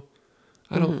know.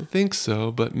 I don't think so,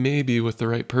 but maybe with the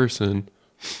right person.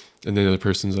 And then the other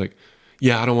person's like,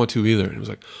 yeah, I don't want to either. And it was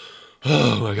like,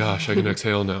 oh my gosh, I can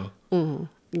exhale now.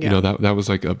 Yeah. That was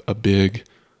like a big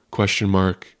question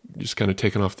mark just kind of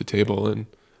taken off the table, and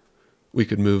we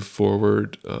could move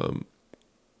forward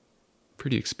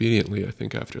pretty expediently, I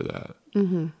think, after that.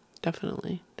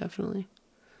 Definitely.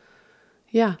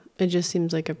 Yeah, it just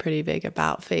seems like a pretty big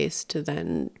about face to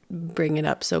then bring it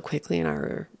up so quickly in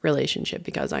our relationship,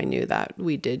 because I knew that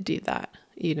we did do that.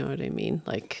 You know what I mean?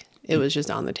 Like it was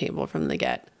just on the table from the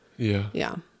get. Yeah.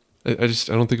 Yeah. I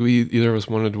don't think either of us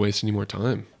wanted to waste any more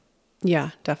time.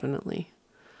 Yeah, definitely.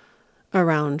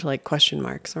 Around like question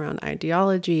marks around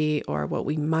ideology or what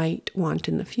we might want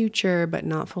in the future, but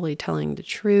not fully telling the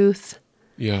truth.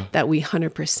 Yeah. That we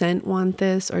 100% want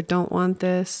this or don't want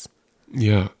this.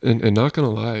 Yeah. And not going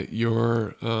to lie,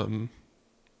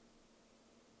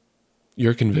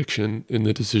 your conviction in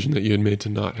the decision that you had made to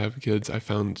not have kids, I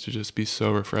found to just be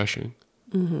so refreshing.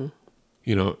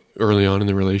 Early on in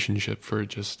the relationship, for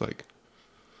just like,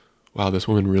 wow, this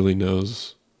woman really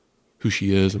knows who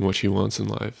she is and what she wants in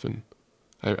life. And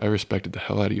I respected the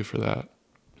hell out of you for that.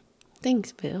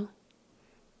 Thanks, Bill.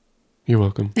 You're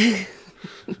welcome.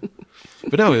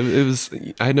 But no, it was,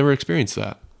 I had never experienced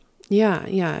that. Yeah,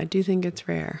 I do think it's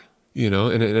rare.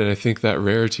 And I think that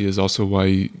rarity is also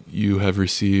why you have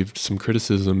received some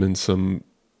criticism and some,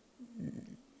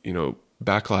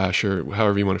 backlash, or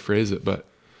however you want to phrase it. But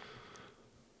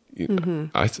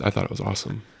I thought it was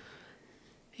awesome.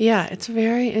 Yeah, it's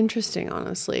very interesting,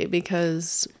 honestly,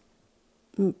 because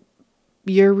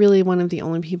you're really one of the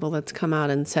only people that's come out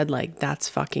and said, like, that's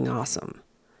fucking awesome.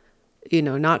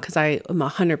 Not because I am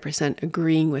 100%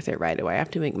 agreeing with it right away. I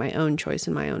have to make my own choice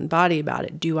in my own body about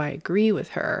it. Do I agree with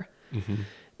her?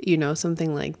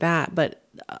 Something like that. But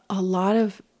a lot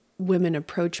of women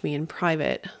approach me in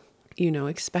private,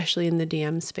 especially in the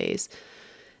DM space,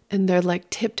 and they're like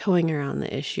tiptoeing around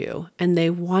the issue, and they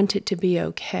want it to be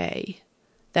okay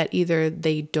that either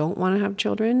they don't want to have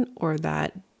children or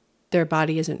that their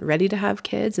body isn't ready to have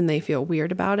kids and they feel weird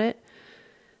about it.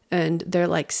 And they're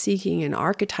like seeking an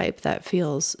archetype that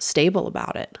feels stable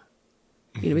about it.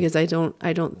 Because I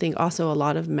don't think also a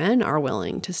lot of men are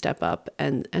willing to step up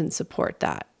and support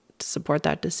that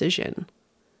decision.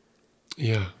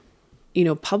 Yeah.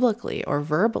 Publicly or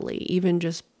verbally, even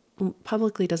just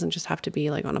publicly doesn't just have to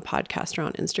be like on a podcast or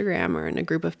on Instagram or in a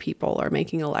group of people or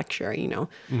making a lecture,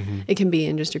 It can be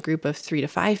in just a group of 3 to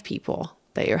 5 people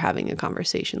that you're having a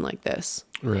conversation like this.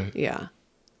 Right. Yeah.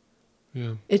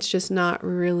 Yeah. It's just not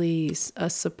really a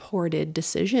supported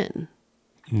decision.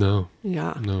 No.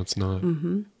 Yeah. No, it's not.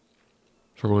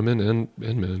 For women and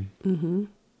men.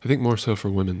 I think more so for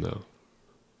women, though.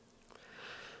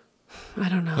 I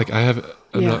don't know. Like I'm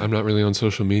not really on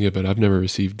social media, but I've never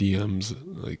received DMs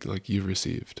like you've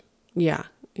received. Yeah.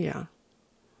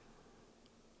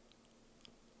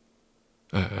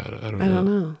 I don't I don't know.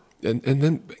 know. And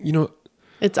then, you know,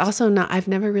 It's also not, I've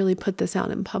never really put this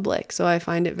out in public, so I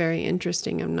find it very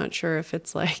interesting. I'm not sure if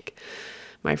it's like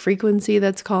my frequency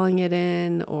that's calling it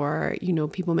in, or, you know,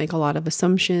 people make a lot of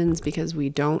assumptions because we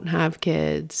don't have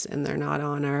kids and they're not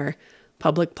on our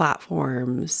public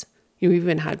platforms. You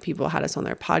even had people had us on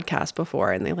their podcast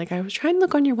before, and they're like, I was trying to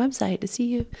look on your website to see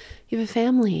you have a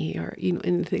family, or, you know,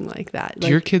 anything like that. do Like,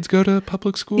 your kids go to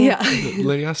public school? Yeah. The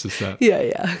lady asked us that.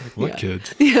 yeah. Like, what yeah.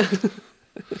 kids?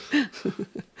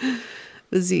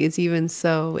 See, it's even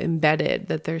so embedded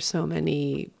that there's so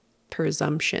many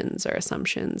presumptions or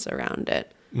assumptions around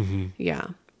it. Mm-hmm. Yeah.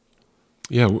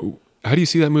 Yeah. How do you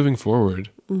see that moving forward?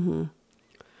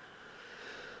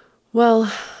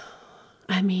 Well,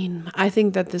 I mean, I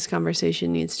think that this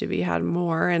conversation needs to be had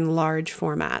more in large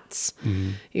formats,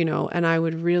 you know, and I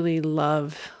would really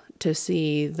love to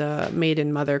see the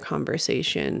maiden mother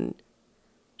conversation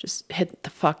just hit the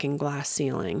fucking glass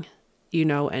ceiling, you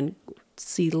know, and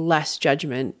see less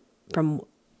judgment from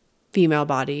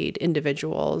female-bodied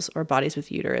individuals or bodies with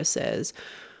uteruses,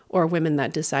 or women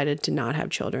that decided to not have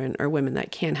children, or women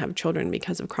that can't have children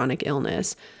because of chronic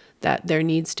illness, that there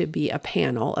needs to be a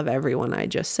panel of everyone I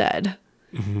just said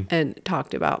and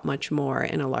talked about much more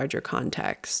in a larger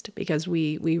context, because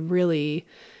we really,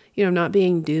 you know, not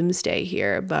being doomsday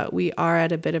here, but we are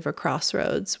at a bit of a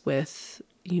crossroads with,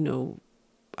 you know,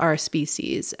 our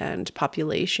species and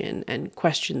population, and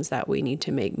questions that we need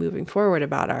to make moving forward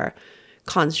about our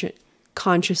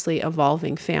consciously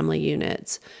evolving family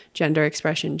units, gender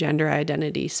expression, gender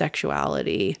identity,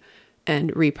 sexuality,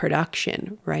 and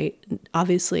reproduction, right?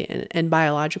 Obviously, and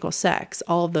biological sex,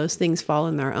 all of those things fall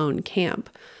in their own camp.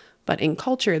 But in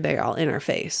culture, they all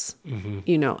interface,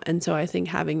 you know? And so I think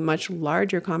having much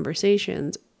larger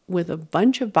conversations with a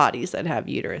bunch of bodies that have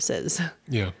uteruses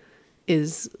Yeah.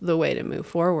 is the way to move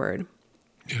forward.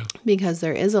 Yeah. Because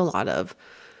there is a lot of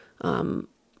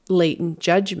latent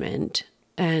judgment,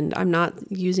 and I'm not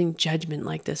using judgment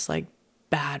like this like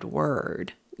bad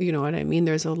word. You know what I mean?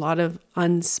 There's a lot of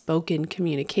unspoken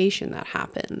communication that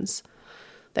happens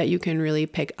that you can really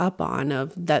pick up on,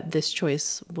 of that this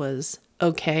choice was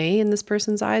okay in this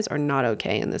person's eyes or not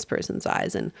okay in this person's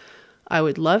eyes. And I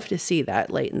would love to see that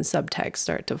latent subtext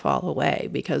start to fall away,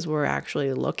 because we're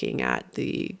actually looking at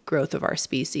the growth of our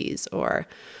species, or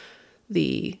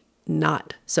the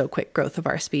not so quick growth of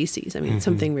our species. I mean, it's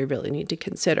something we really need to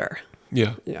consider.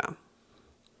 Yeah. Yeah.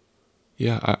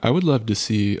 Yeah. I would love to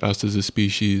see us as a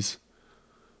species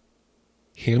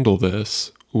handle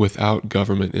this without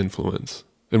government influence.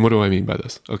 And what do I mean by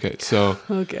this? Okay. So,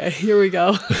 Okay, here we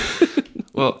go.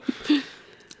 well,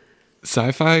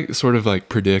 sci-fi sort of like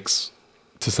predicts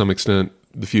to some extent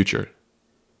the future,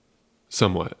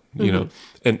 somewhat, you know.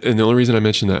 And the only reason I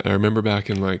mentioned that, I remember back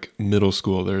in like middle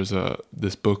school, there's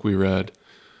this book we read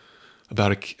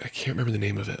about I can't remember the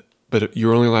name of it, but you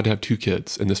were only allowed to have 2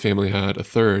 kids, and this family had a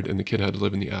third, and the kid had to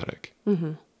live in the attic.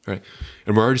 Right.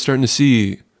 And we're already starting to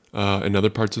see in other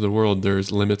parts of the world,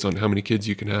 there's limits on how many kids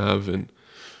you can have, and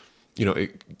you know,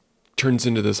 it turns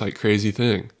into this like crazy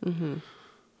thing.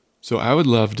 So I would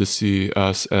love to see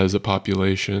us as a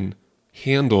population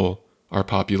handle our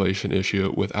population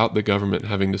issue without the government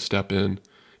having to step in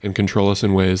and control us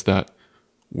in ways that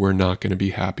we're not going to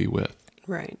be happy with.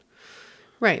 Right.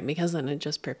 Right, because then it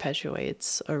just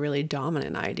perpetuates a really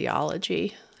dominant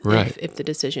ideology. Right. If the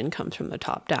decision comes from the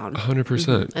top down.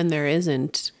 100%. And there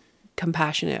isn't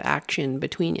compassionate action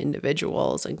between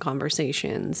individuals, and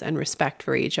conversations and respect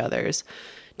for each other's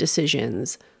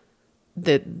decisions,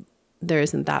 that there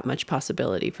isn't that much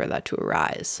possibility for that to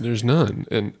arise. There's none.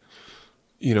 And,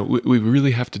 you know, we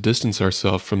really have to distance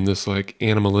ourselves from this like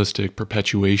animalistic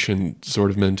perpetuation sort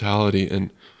of mentality,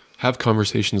 and have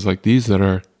conversations like these that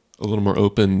are a little more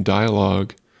open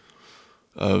dialogue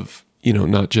of, you know,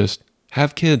 not just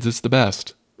have kids, it's the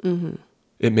best.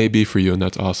 It may be for you, and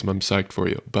that's awesome. I'm psyched for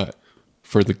you. But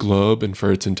for the globe and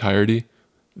for its entirety,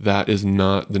 that is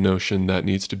not the notion that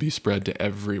needs to be spread to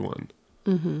everyone.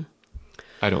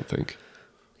 I don't think.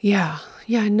 Yeah.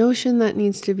 Yeah. A notion that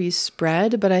needs to be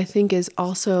spread, but I think is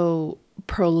also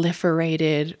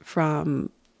proliferated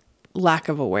from lack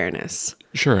of awareness.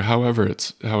 Sure. However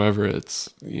it's,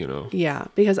 you know. Yeah.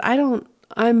 Because I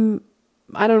don't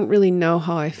really know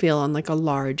how I feel on like a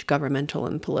large governmental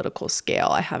and political scale.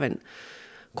 I haven't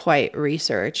quite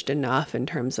researched enough in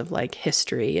terms of like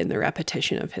history and the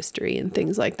repetition of history and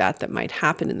things like that might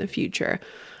happen in the future.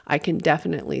 I can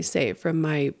definitely say from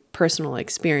my personal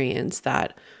experience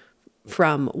that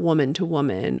from woman to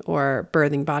woman, or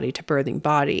birthing body to birthing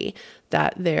body,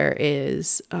 that there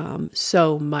is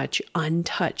so much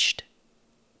untouched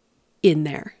in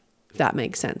there. if that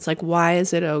makes sense. Like, why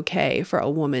is it okay for a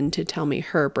woman to tell me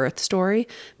her birth story,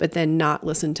 but then not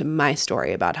listen to my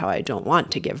story about how I don't want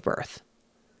to give birth?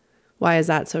 Why is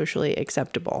that socially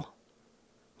acceptable?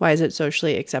 Why is it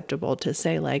socially acceptable to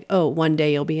say like, oh, one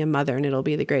day you'll be a mother and it'll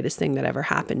be the greatest thing that ever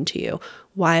happened to you?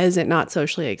 Why is it not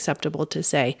socially acceptable to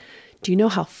say, do you know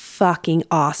how fucking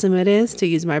awesome it is to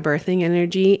use my birthing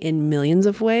energy in millions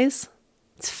of ways?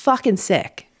 It's fucking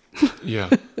sick. Yeah.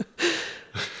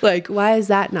 Like, why is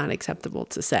that not acceptable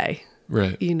to say?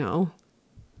 Right. You know?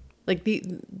 Like,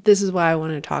 this is why I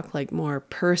want to talk like more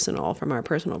personal from our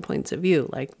personal points of view.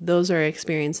 Like, those are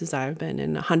experiences I've been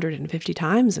in 150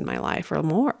 times in my life or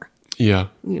more. Yeah.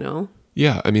 You know?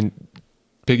 Yeah. I mean,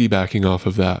 piggybacking off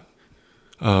of that,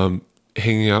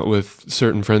 hanging out with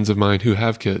certain friends of mine who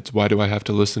have kids. Why do I have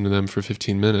to listen to them for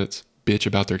 15 minutes bitch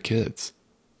about their kids?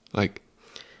 Like,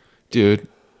 dude,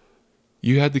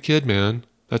 you had the kid, man.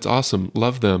 That's awesome.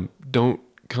 Love them. Don't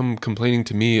come complaining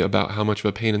to me about how much of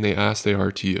a pain in the ass they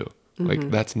are to you.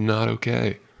 Like, that's not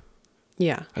okay.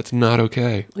 Yeah. That's not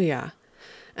okay. Yeah.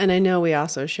 And I know we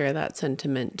also share that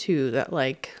sentiment too, that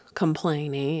like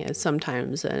complaining is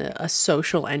sometimes a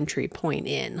social entry point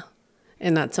in.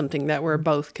 And that's something that we're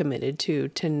both committed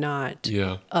to not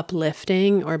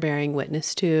uplifting or bearing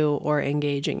witness to or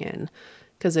engaging in,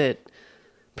 because it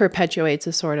perpetuates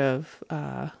a sort of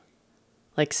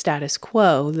like status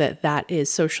quo that is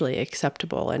socially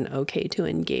acceptable and okay to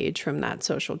engage from that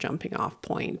social jumping off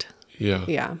point. Yeah.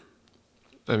 Yeah.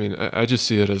 I mean, I just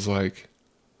see it as like,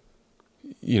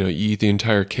 you eat the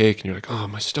entire cake and you're like, oh,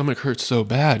 my stomach hurts so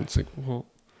bad. It's like, well,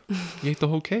 you ate the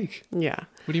whole cake. Yeah.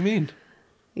 What do you mean?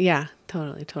 Yeah,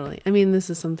 totally. I mean, this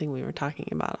is something we were talking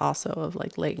about also, of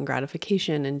like latent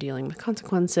gratification and dealing with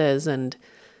consequences and,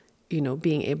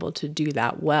 being able to do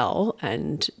that well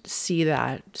and see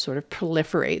that sort of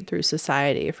proliferate through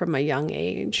society from a young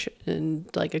age and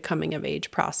like a coming of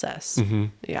age process. Mm-hmm.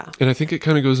 Yeah. And I think it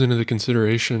kind of goes into the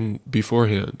consideration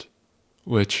beforehand,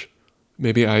 which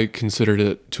maybe I considered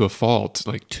it to a fault,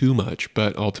 like too much,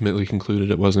 but ultimately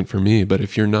concluded it wasn't for me. But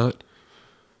if you're not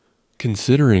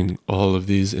considering all of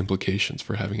these implications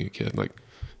for having a kid, like,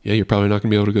 yeah, you're probably not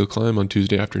going to be able to go climb on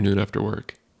Tuesday afternoon after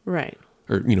work. Right.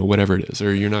 Or, whatever it is,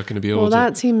 or you're not going to be able to. Well,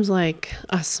 that seems like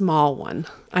a small one.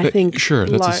 I think. Sure,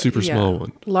 that's a super small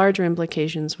one. Larger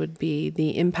implications would be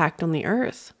the impact on the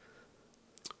earth.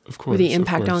 Of course. Or the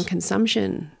impact on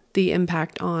consumption, the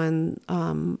impact on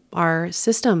our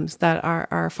systems that are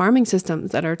our farming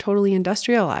systems that are totally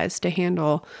industrialized to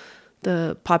handle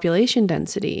the population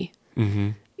density.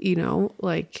 Mm-hmm.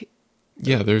 Like.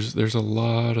 Yeah, there's a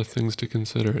lot of things to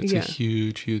consider. It's a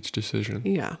huge, huge decision.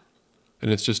 Yeah. And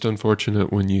it's just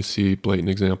unfortunate when you see blatant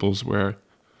examples where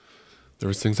there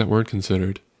was things that weren't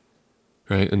considered,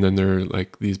 right? And then there are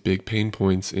like these big pain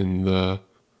points in the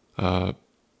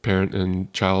parent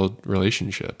and child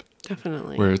relationship.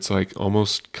 Definitely. Where it's like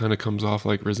almost kind of comes off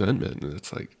like resentment. And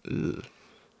it's like, ugh.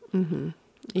 Mm-hmm.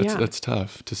 That's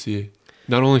tough to see.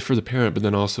 Not only for the parent, but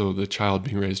then also the child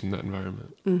being raised in that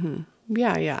environment. Mm-hmm.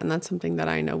 Yeah. And that's something that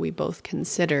I know we both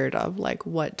considered, of like,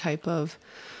 what type of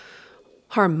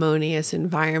harmonious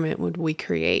environment would we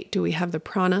create? Do we have the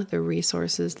prana, the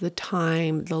resources, the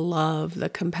time, the love, the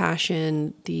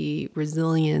compassion, the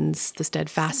resilience, the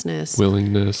steadfastness,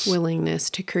 willingness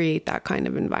to create that kind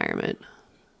of environment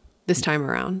this time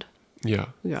around? Yeah.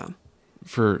 Yeah.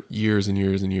 For years and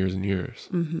years and years and years.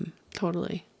 Mm-hmm.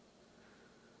 Totally.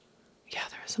 Yeah,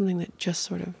 there was something that just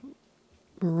sort of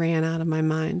ran out of my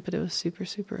mind, but it was super,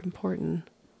 super important.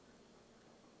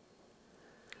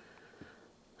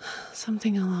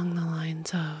 Something along the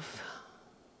lines of,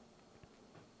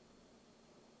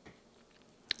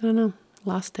 I don't know,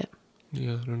 lost it.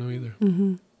 Yeah, I don't know either.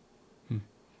 Mm-hmm.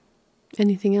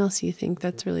 Anything else you think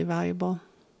that's really valuable?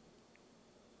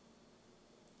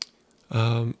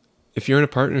 If you're in a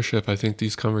partnership, I think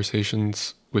these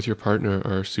conversations with your partner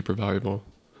are super valuable.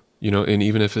 And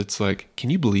even if it's like,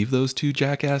 can you believe those two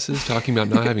jackasses talking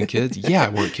about not having kids? Yeah, I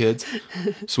want kids.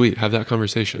 Sweet, have that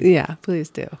conversation. Yeah, please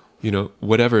do.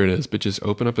 Whatever it is, but just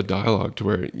open up a dialogue to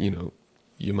where,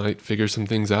 you might figure some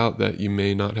things out that you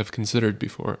may not have considered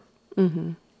before.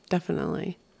 Mm-hmm.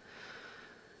 Definitely.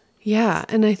 Yeah.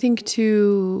 And I think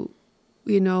too,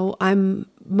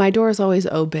 my door is always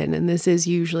open, and this is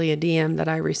usually a DM that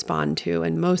I respond to.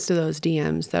 And most of those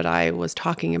DMs that I was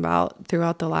talking about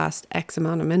throughout the last X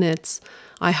amount of minutes,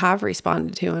 I have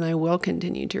responded to, and I will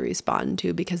continue to respond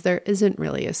to, because there isn't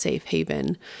really a safe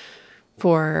haven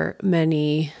for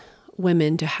many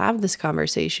women to have this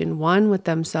conversation, one with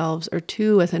themselves or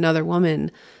two with another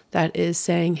woman that is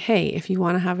saying, hey, if you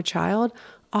want to have a child,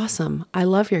 Awesome. I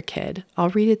love your kid. I'll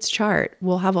read its chart.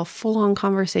 We'll have a full-on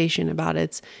conversation about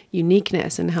its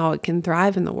uniqueness and how it can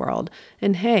thrive in the world.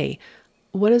 And hey,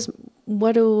 who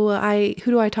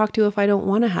do I talk to if I don't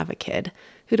want to have a kid?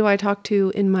 Who do I talk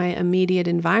to in my immediate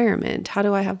environment? How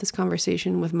do I have this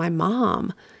conversation with my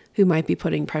mom who might be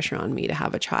putting pressure on me to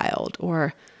have a child,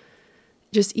 or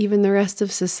just even the rest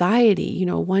of society?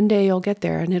 One day you'll get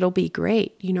there and it'll be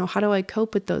great. How do I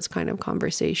cope with those kind of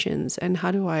conversations? And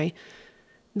I don't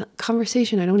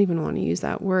even want to use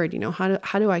that word.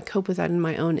 How do I cope with that in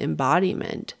my own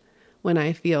embodiment when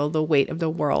I feel the weight of the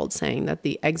world saying that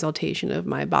the exaltation of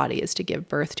my body is to give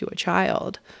birth to a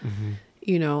child?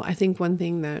 Mm-hmm. I think one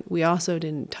thing that we also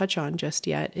didn't touch on just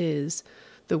yet is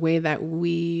the way that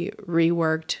we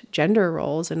reworked gender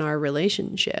roles in our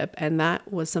relationship. And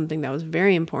that was something that was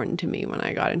very important to me when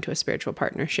I got into a spiritual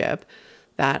partnership,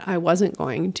 that I wasn't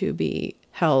going to be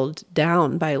held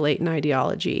down by latent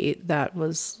ideology that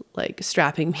was like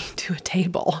strapping me to a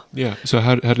table. Yeah. So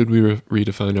how did we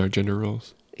redefine our gender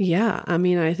roles? Yeah.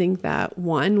 I think that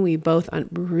one, we both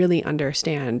really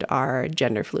understand our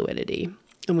gender fluidity,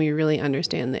 and we really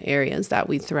understand the areas that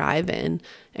we thrive in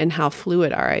and how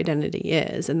fluid our identity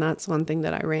is. And that's one thing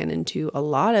that I ran into a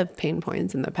lot of pain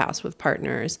points in the past with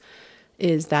partners,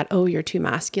 is that, oh, you're too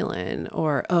masculine,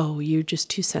 or, oh, you're just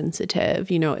too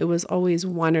sensitive. It was always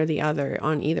one or the other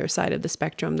on either side of the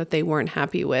spectrum that they weren't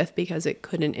happy with because it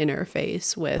couldn't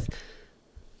interface with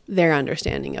their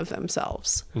understanding of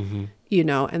themselves. Mm-hmm.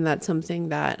 And that's something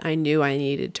that I knew I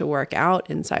needed to work out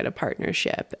inside a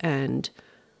partnership. And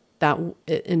that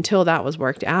until that was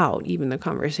worked out, even the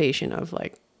conversation of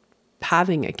like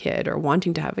having a kid or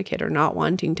wanting to have a kid or not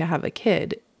wanting to have a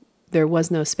kid, there was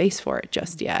no space for it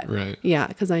just yet. Right. Yeah,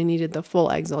 because I needed the full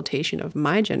exaltation of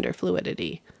my gender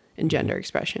fluidity and gender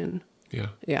expression. Yeah.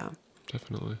 Yeah.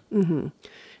 Definitely. Mm-hmm.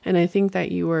 And I think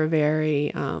that you were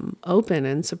very open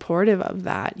and supportive of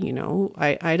that.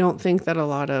 I don't think that a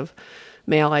lot of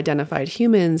male identified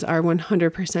humans are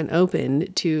 100%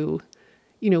 open to,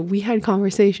 we had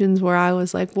conversations where I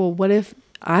was like, well, what if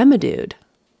I'm a dude?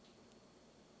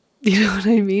 You know what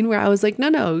I mean? Where I was like,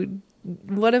 no,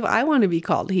 what if I want to be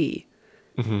called he?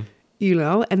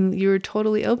 Mm-hmm. And you were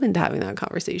totally open to having that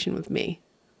conversation with me.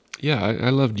 Yeah, I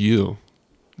loved you.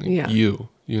 Yeah. You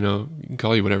can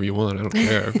call you whatever you want. I don't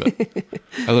care, but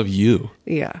I love you.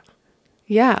 Yeah.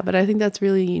 Yeah, but I think that's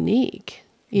really unique,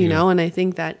 you know, and I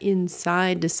think that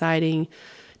inside deciding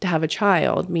to have a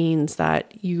child means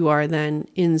that you are then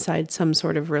inside some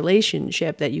sort of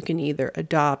relationship that you can either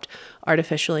adopt,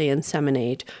 artificially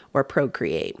inseminate, or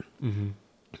procreate. Mm-hmm.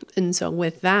 And so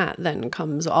with that then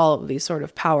comes all of these sort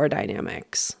of power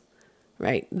dynamics,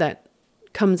 right? That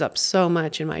comes up so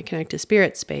much in my Connect to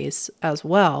Spirit space as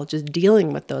well, just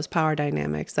dealing with those power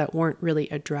dynamics that weren't really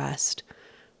addressed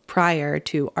prior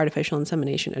to artificial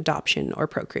insemination, adoption, or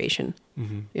procreation.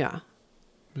 Mm-hmm. Yeah.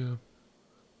 Yeah.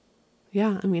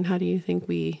 Yeah. How do you think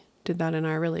we did that in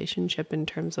our relationship in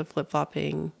terms of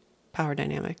flip-flopping power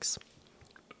dynamics?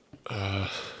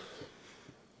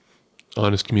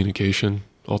 Honest communication,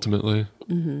 ultimately.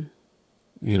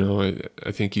 Mm-hmm.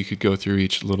 I think you could go through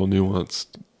each little nuanced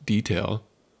detail,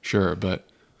 sure, but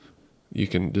you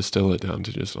can distill it down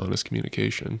to just honest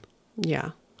communication.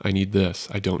 Yeah. I need this.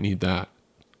 I don't need that.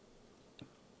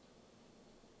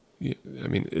 Yeah,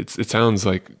 it sounds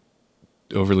like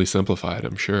overly simplified,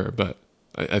 I'm sure, but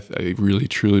I really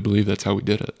truly believe that's how we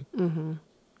did it. Mm-hmm.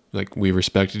 Like, we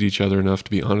respected each other enough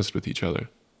to be honest with each other.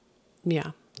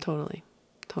 Yeah, totally.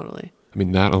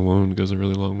 That alone goes a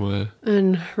really long way.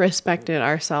 And respected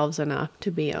ourselves enough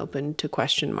to be open to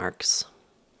question marks.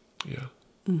 Yeah.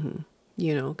 Mm-hmm.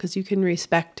 Because you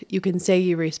can say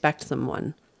you respect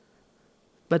someone,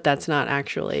 but that's not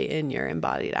actually in your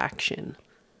embodied action.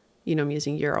 I'm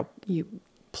using you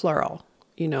plural,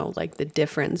 like the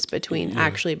difference between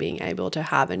actually being able to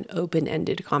have an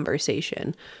open-ended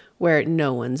conversation where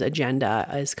no one's agenda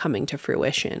is coming to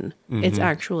fruition. Mm-hmm. It's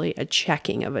actually a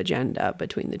checking of agenda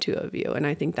between the two of you. And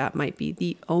I think that might be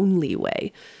the only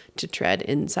way to tread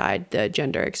inside the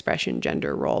gender expression,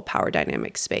 gender role, power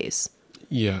dynamic space.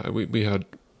 Yeah, we had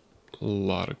a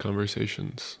lot of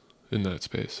conversations in that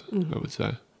space, I would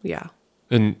say. Yeah.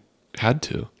 And had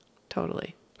to.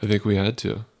 Totally. I think we had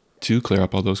to clear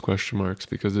up all those question marks,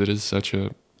 because it is such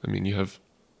you have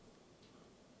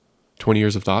 20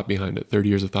 years of thought behind it, 30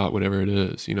 years of thought, whatever it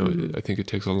is. I think it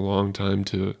takes a long time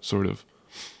to sort of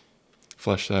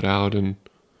flesh that out and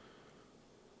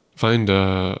find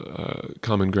a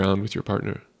common ground with your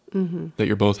partner that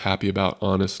you're both happy about,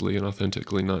 honestly and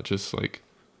authentically, not just like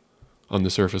on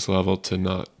the surface level to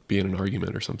not be in an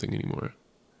argument or something anymore.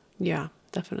 Yeah,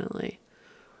 definitely.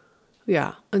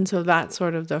 Yeah. And so that's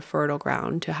sort of the fertile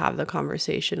ground to have the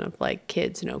conversation of like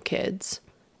kids, no kids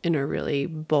in a really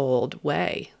bold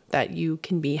way that you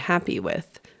can be happy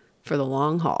with for the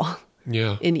long haul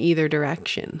Yeah. in either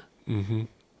direction. Mm-hmm.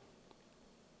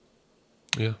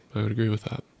 Yeah, I would agree with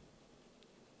that.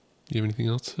 You have anything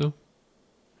else, Sue?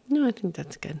 No, I think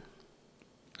that's good.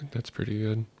 I think that's pretty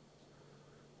good.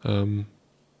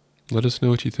 Let us know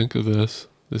what you think of this.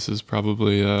 This is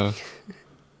probably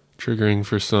triggering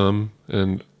for some,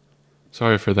 and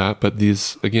sorry for that, but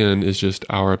these, again, is just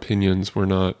our opinions. We're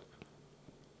not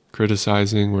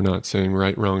criticizing. We're not saying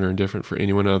right, wrong, or indifferent for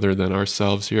anyone other than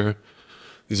ourselves here.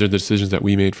 These are the decisions that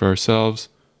we made for ourselves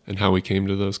and how we came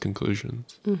to those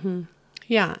conclusions. Mm-hmm.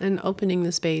 Yeah, and opening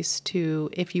the space to,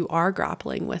 if you are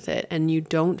grappling with it and you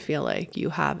don't feel like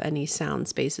you have any sound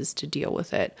spaces to deal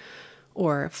with it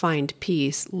or find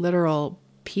peace, literal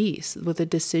peace with a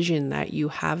decision that you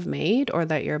have made or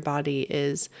that your body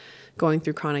is going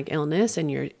through chronic illness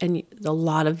and a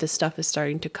lot of this stuff is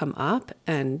starting to come up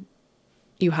and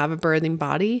you have a birthing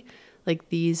body, like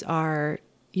these are,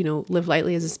 Live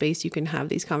Lightly as a space you can have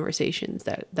these conversations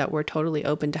that we're totally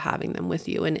open to having them with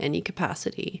you in any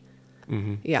capacity.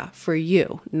 Mm-hmm. Yeah, for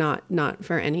you, not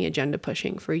for any agenda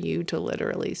pushing, for you to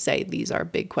literally say, these are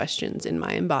big questions in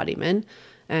my embodiment,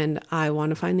 and I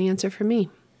want to find the answer for me.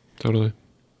 Totally.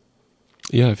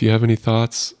 Yeah, if you have any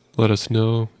thoughts, let us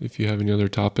know. If you have any other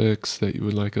topics that you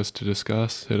would like us to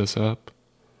discuss, hit us up.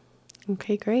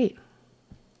 Okay, great.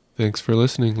 Thanks for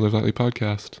listening, Live Lightly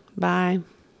Podcast. Bye.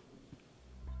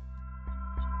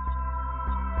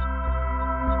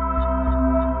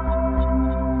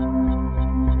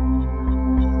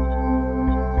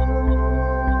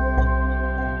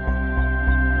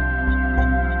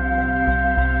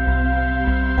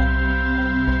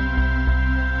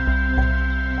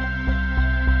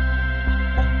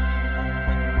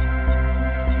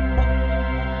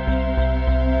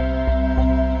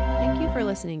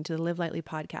 Listening to the Live Lightly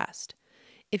podcast.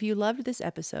 If you loved this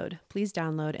episode, please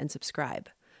download and subscribe.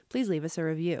 Please leave us a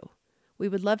review. We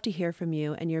would love to hear from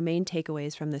you and your main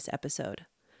takeaways from this episode.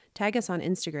 Tag us on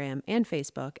Instagram and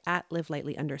Facebook at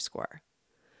livelightly_.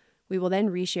 We will then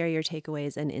reshare your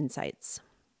takeaways and insights.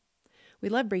 We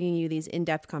love bringing you these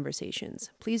in-depth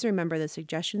conversations. Please remember the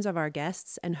suggestions of our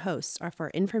guests and hosts are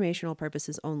for informational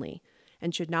purposes only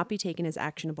and should not be taken as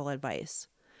actionable advice.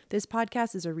 This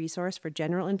podcast is a resource for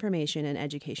general information and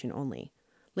education only.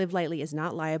 Live Lightly is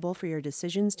not liable for your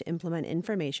decisions to implement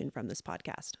information from this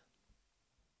podcast.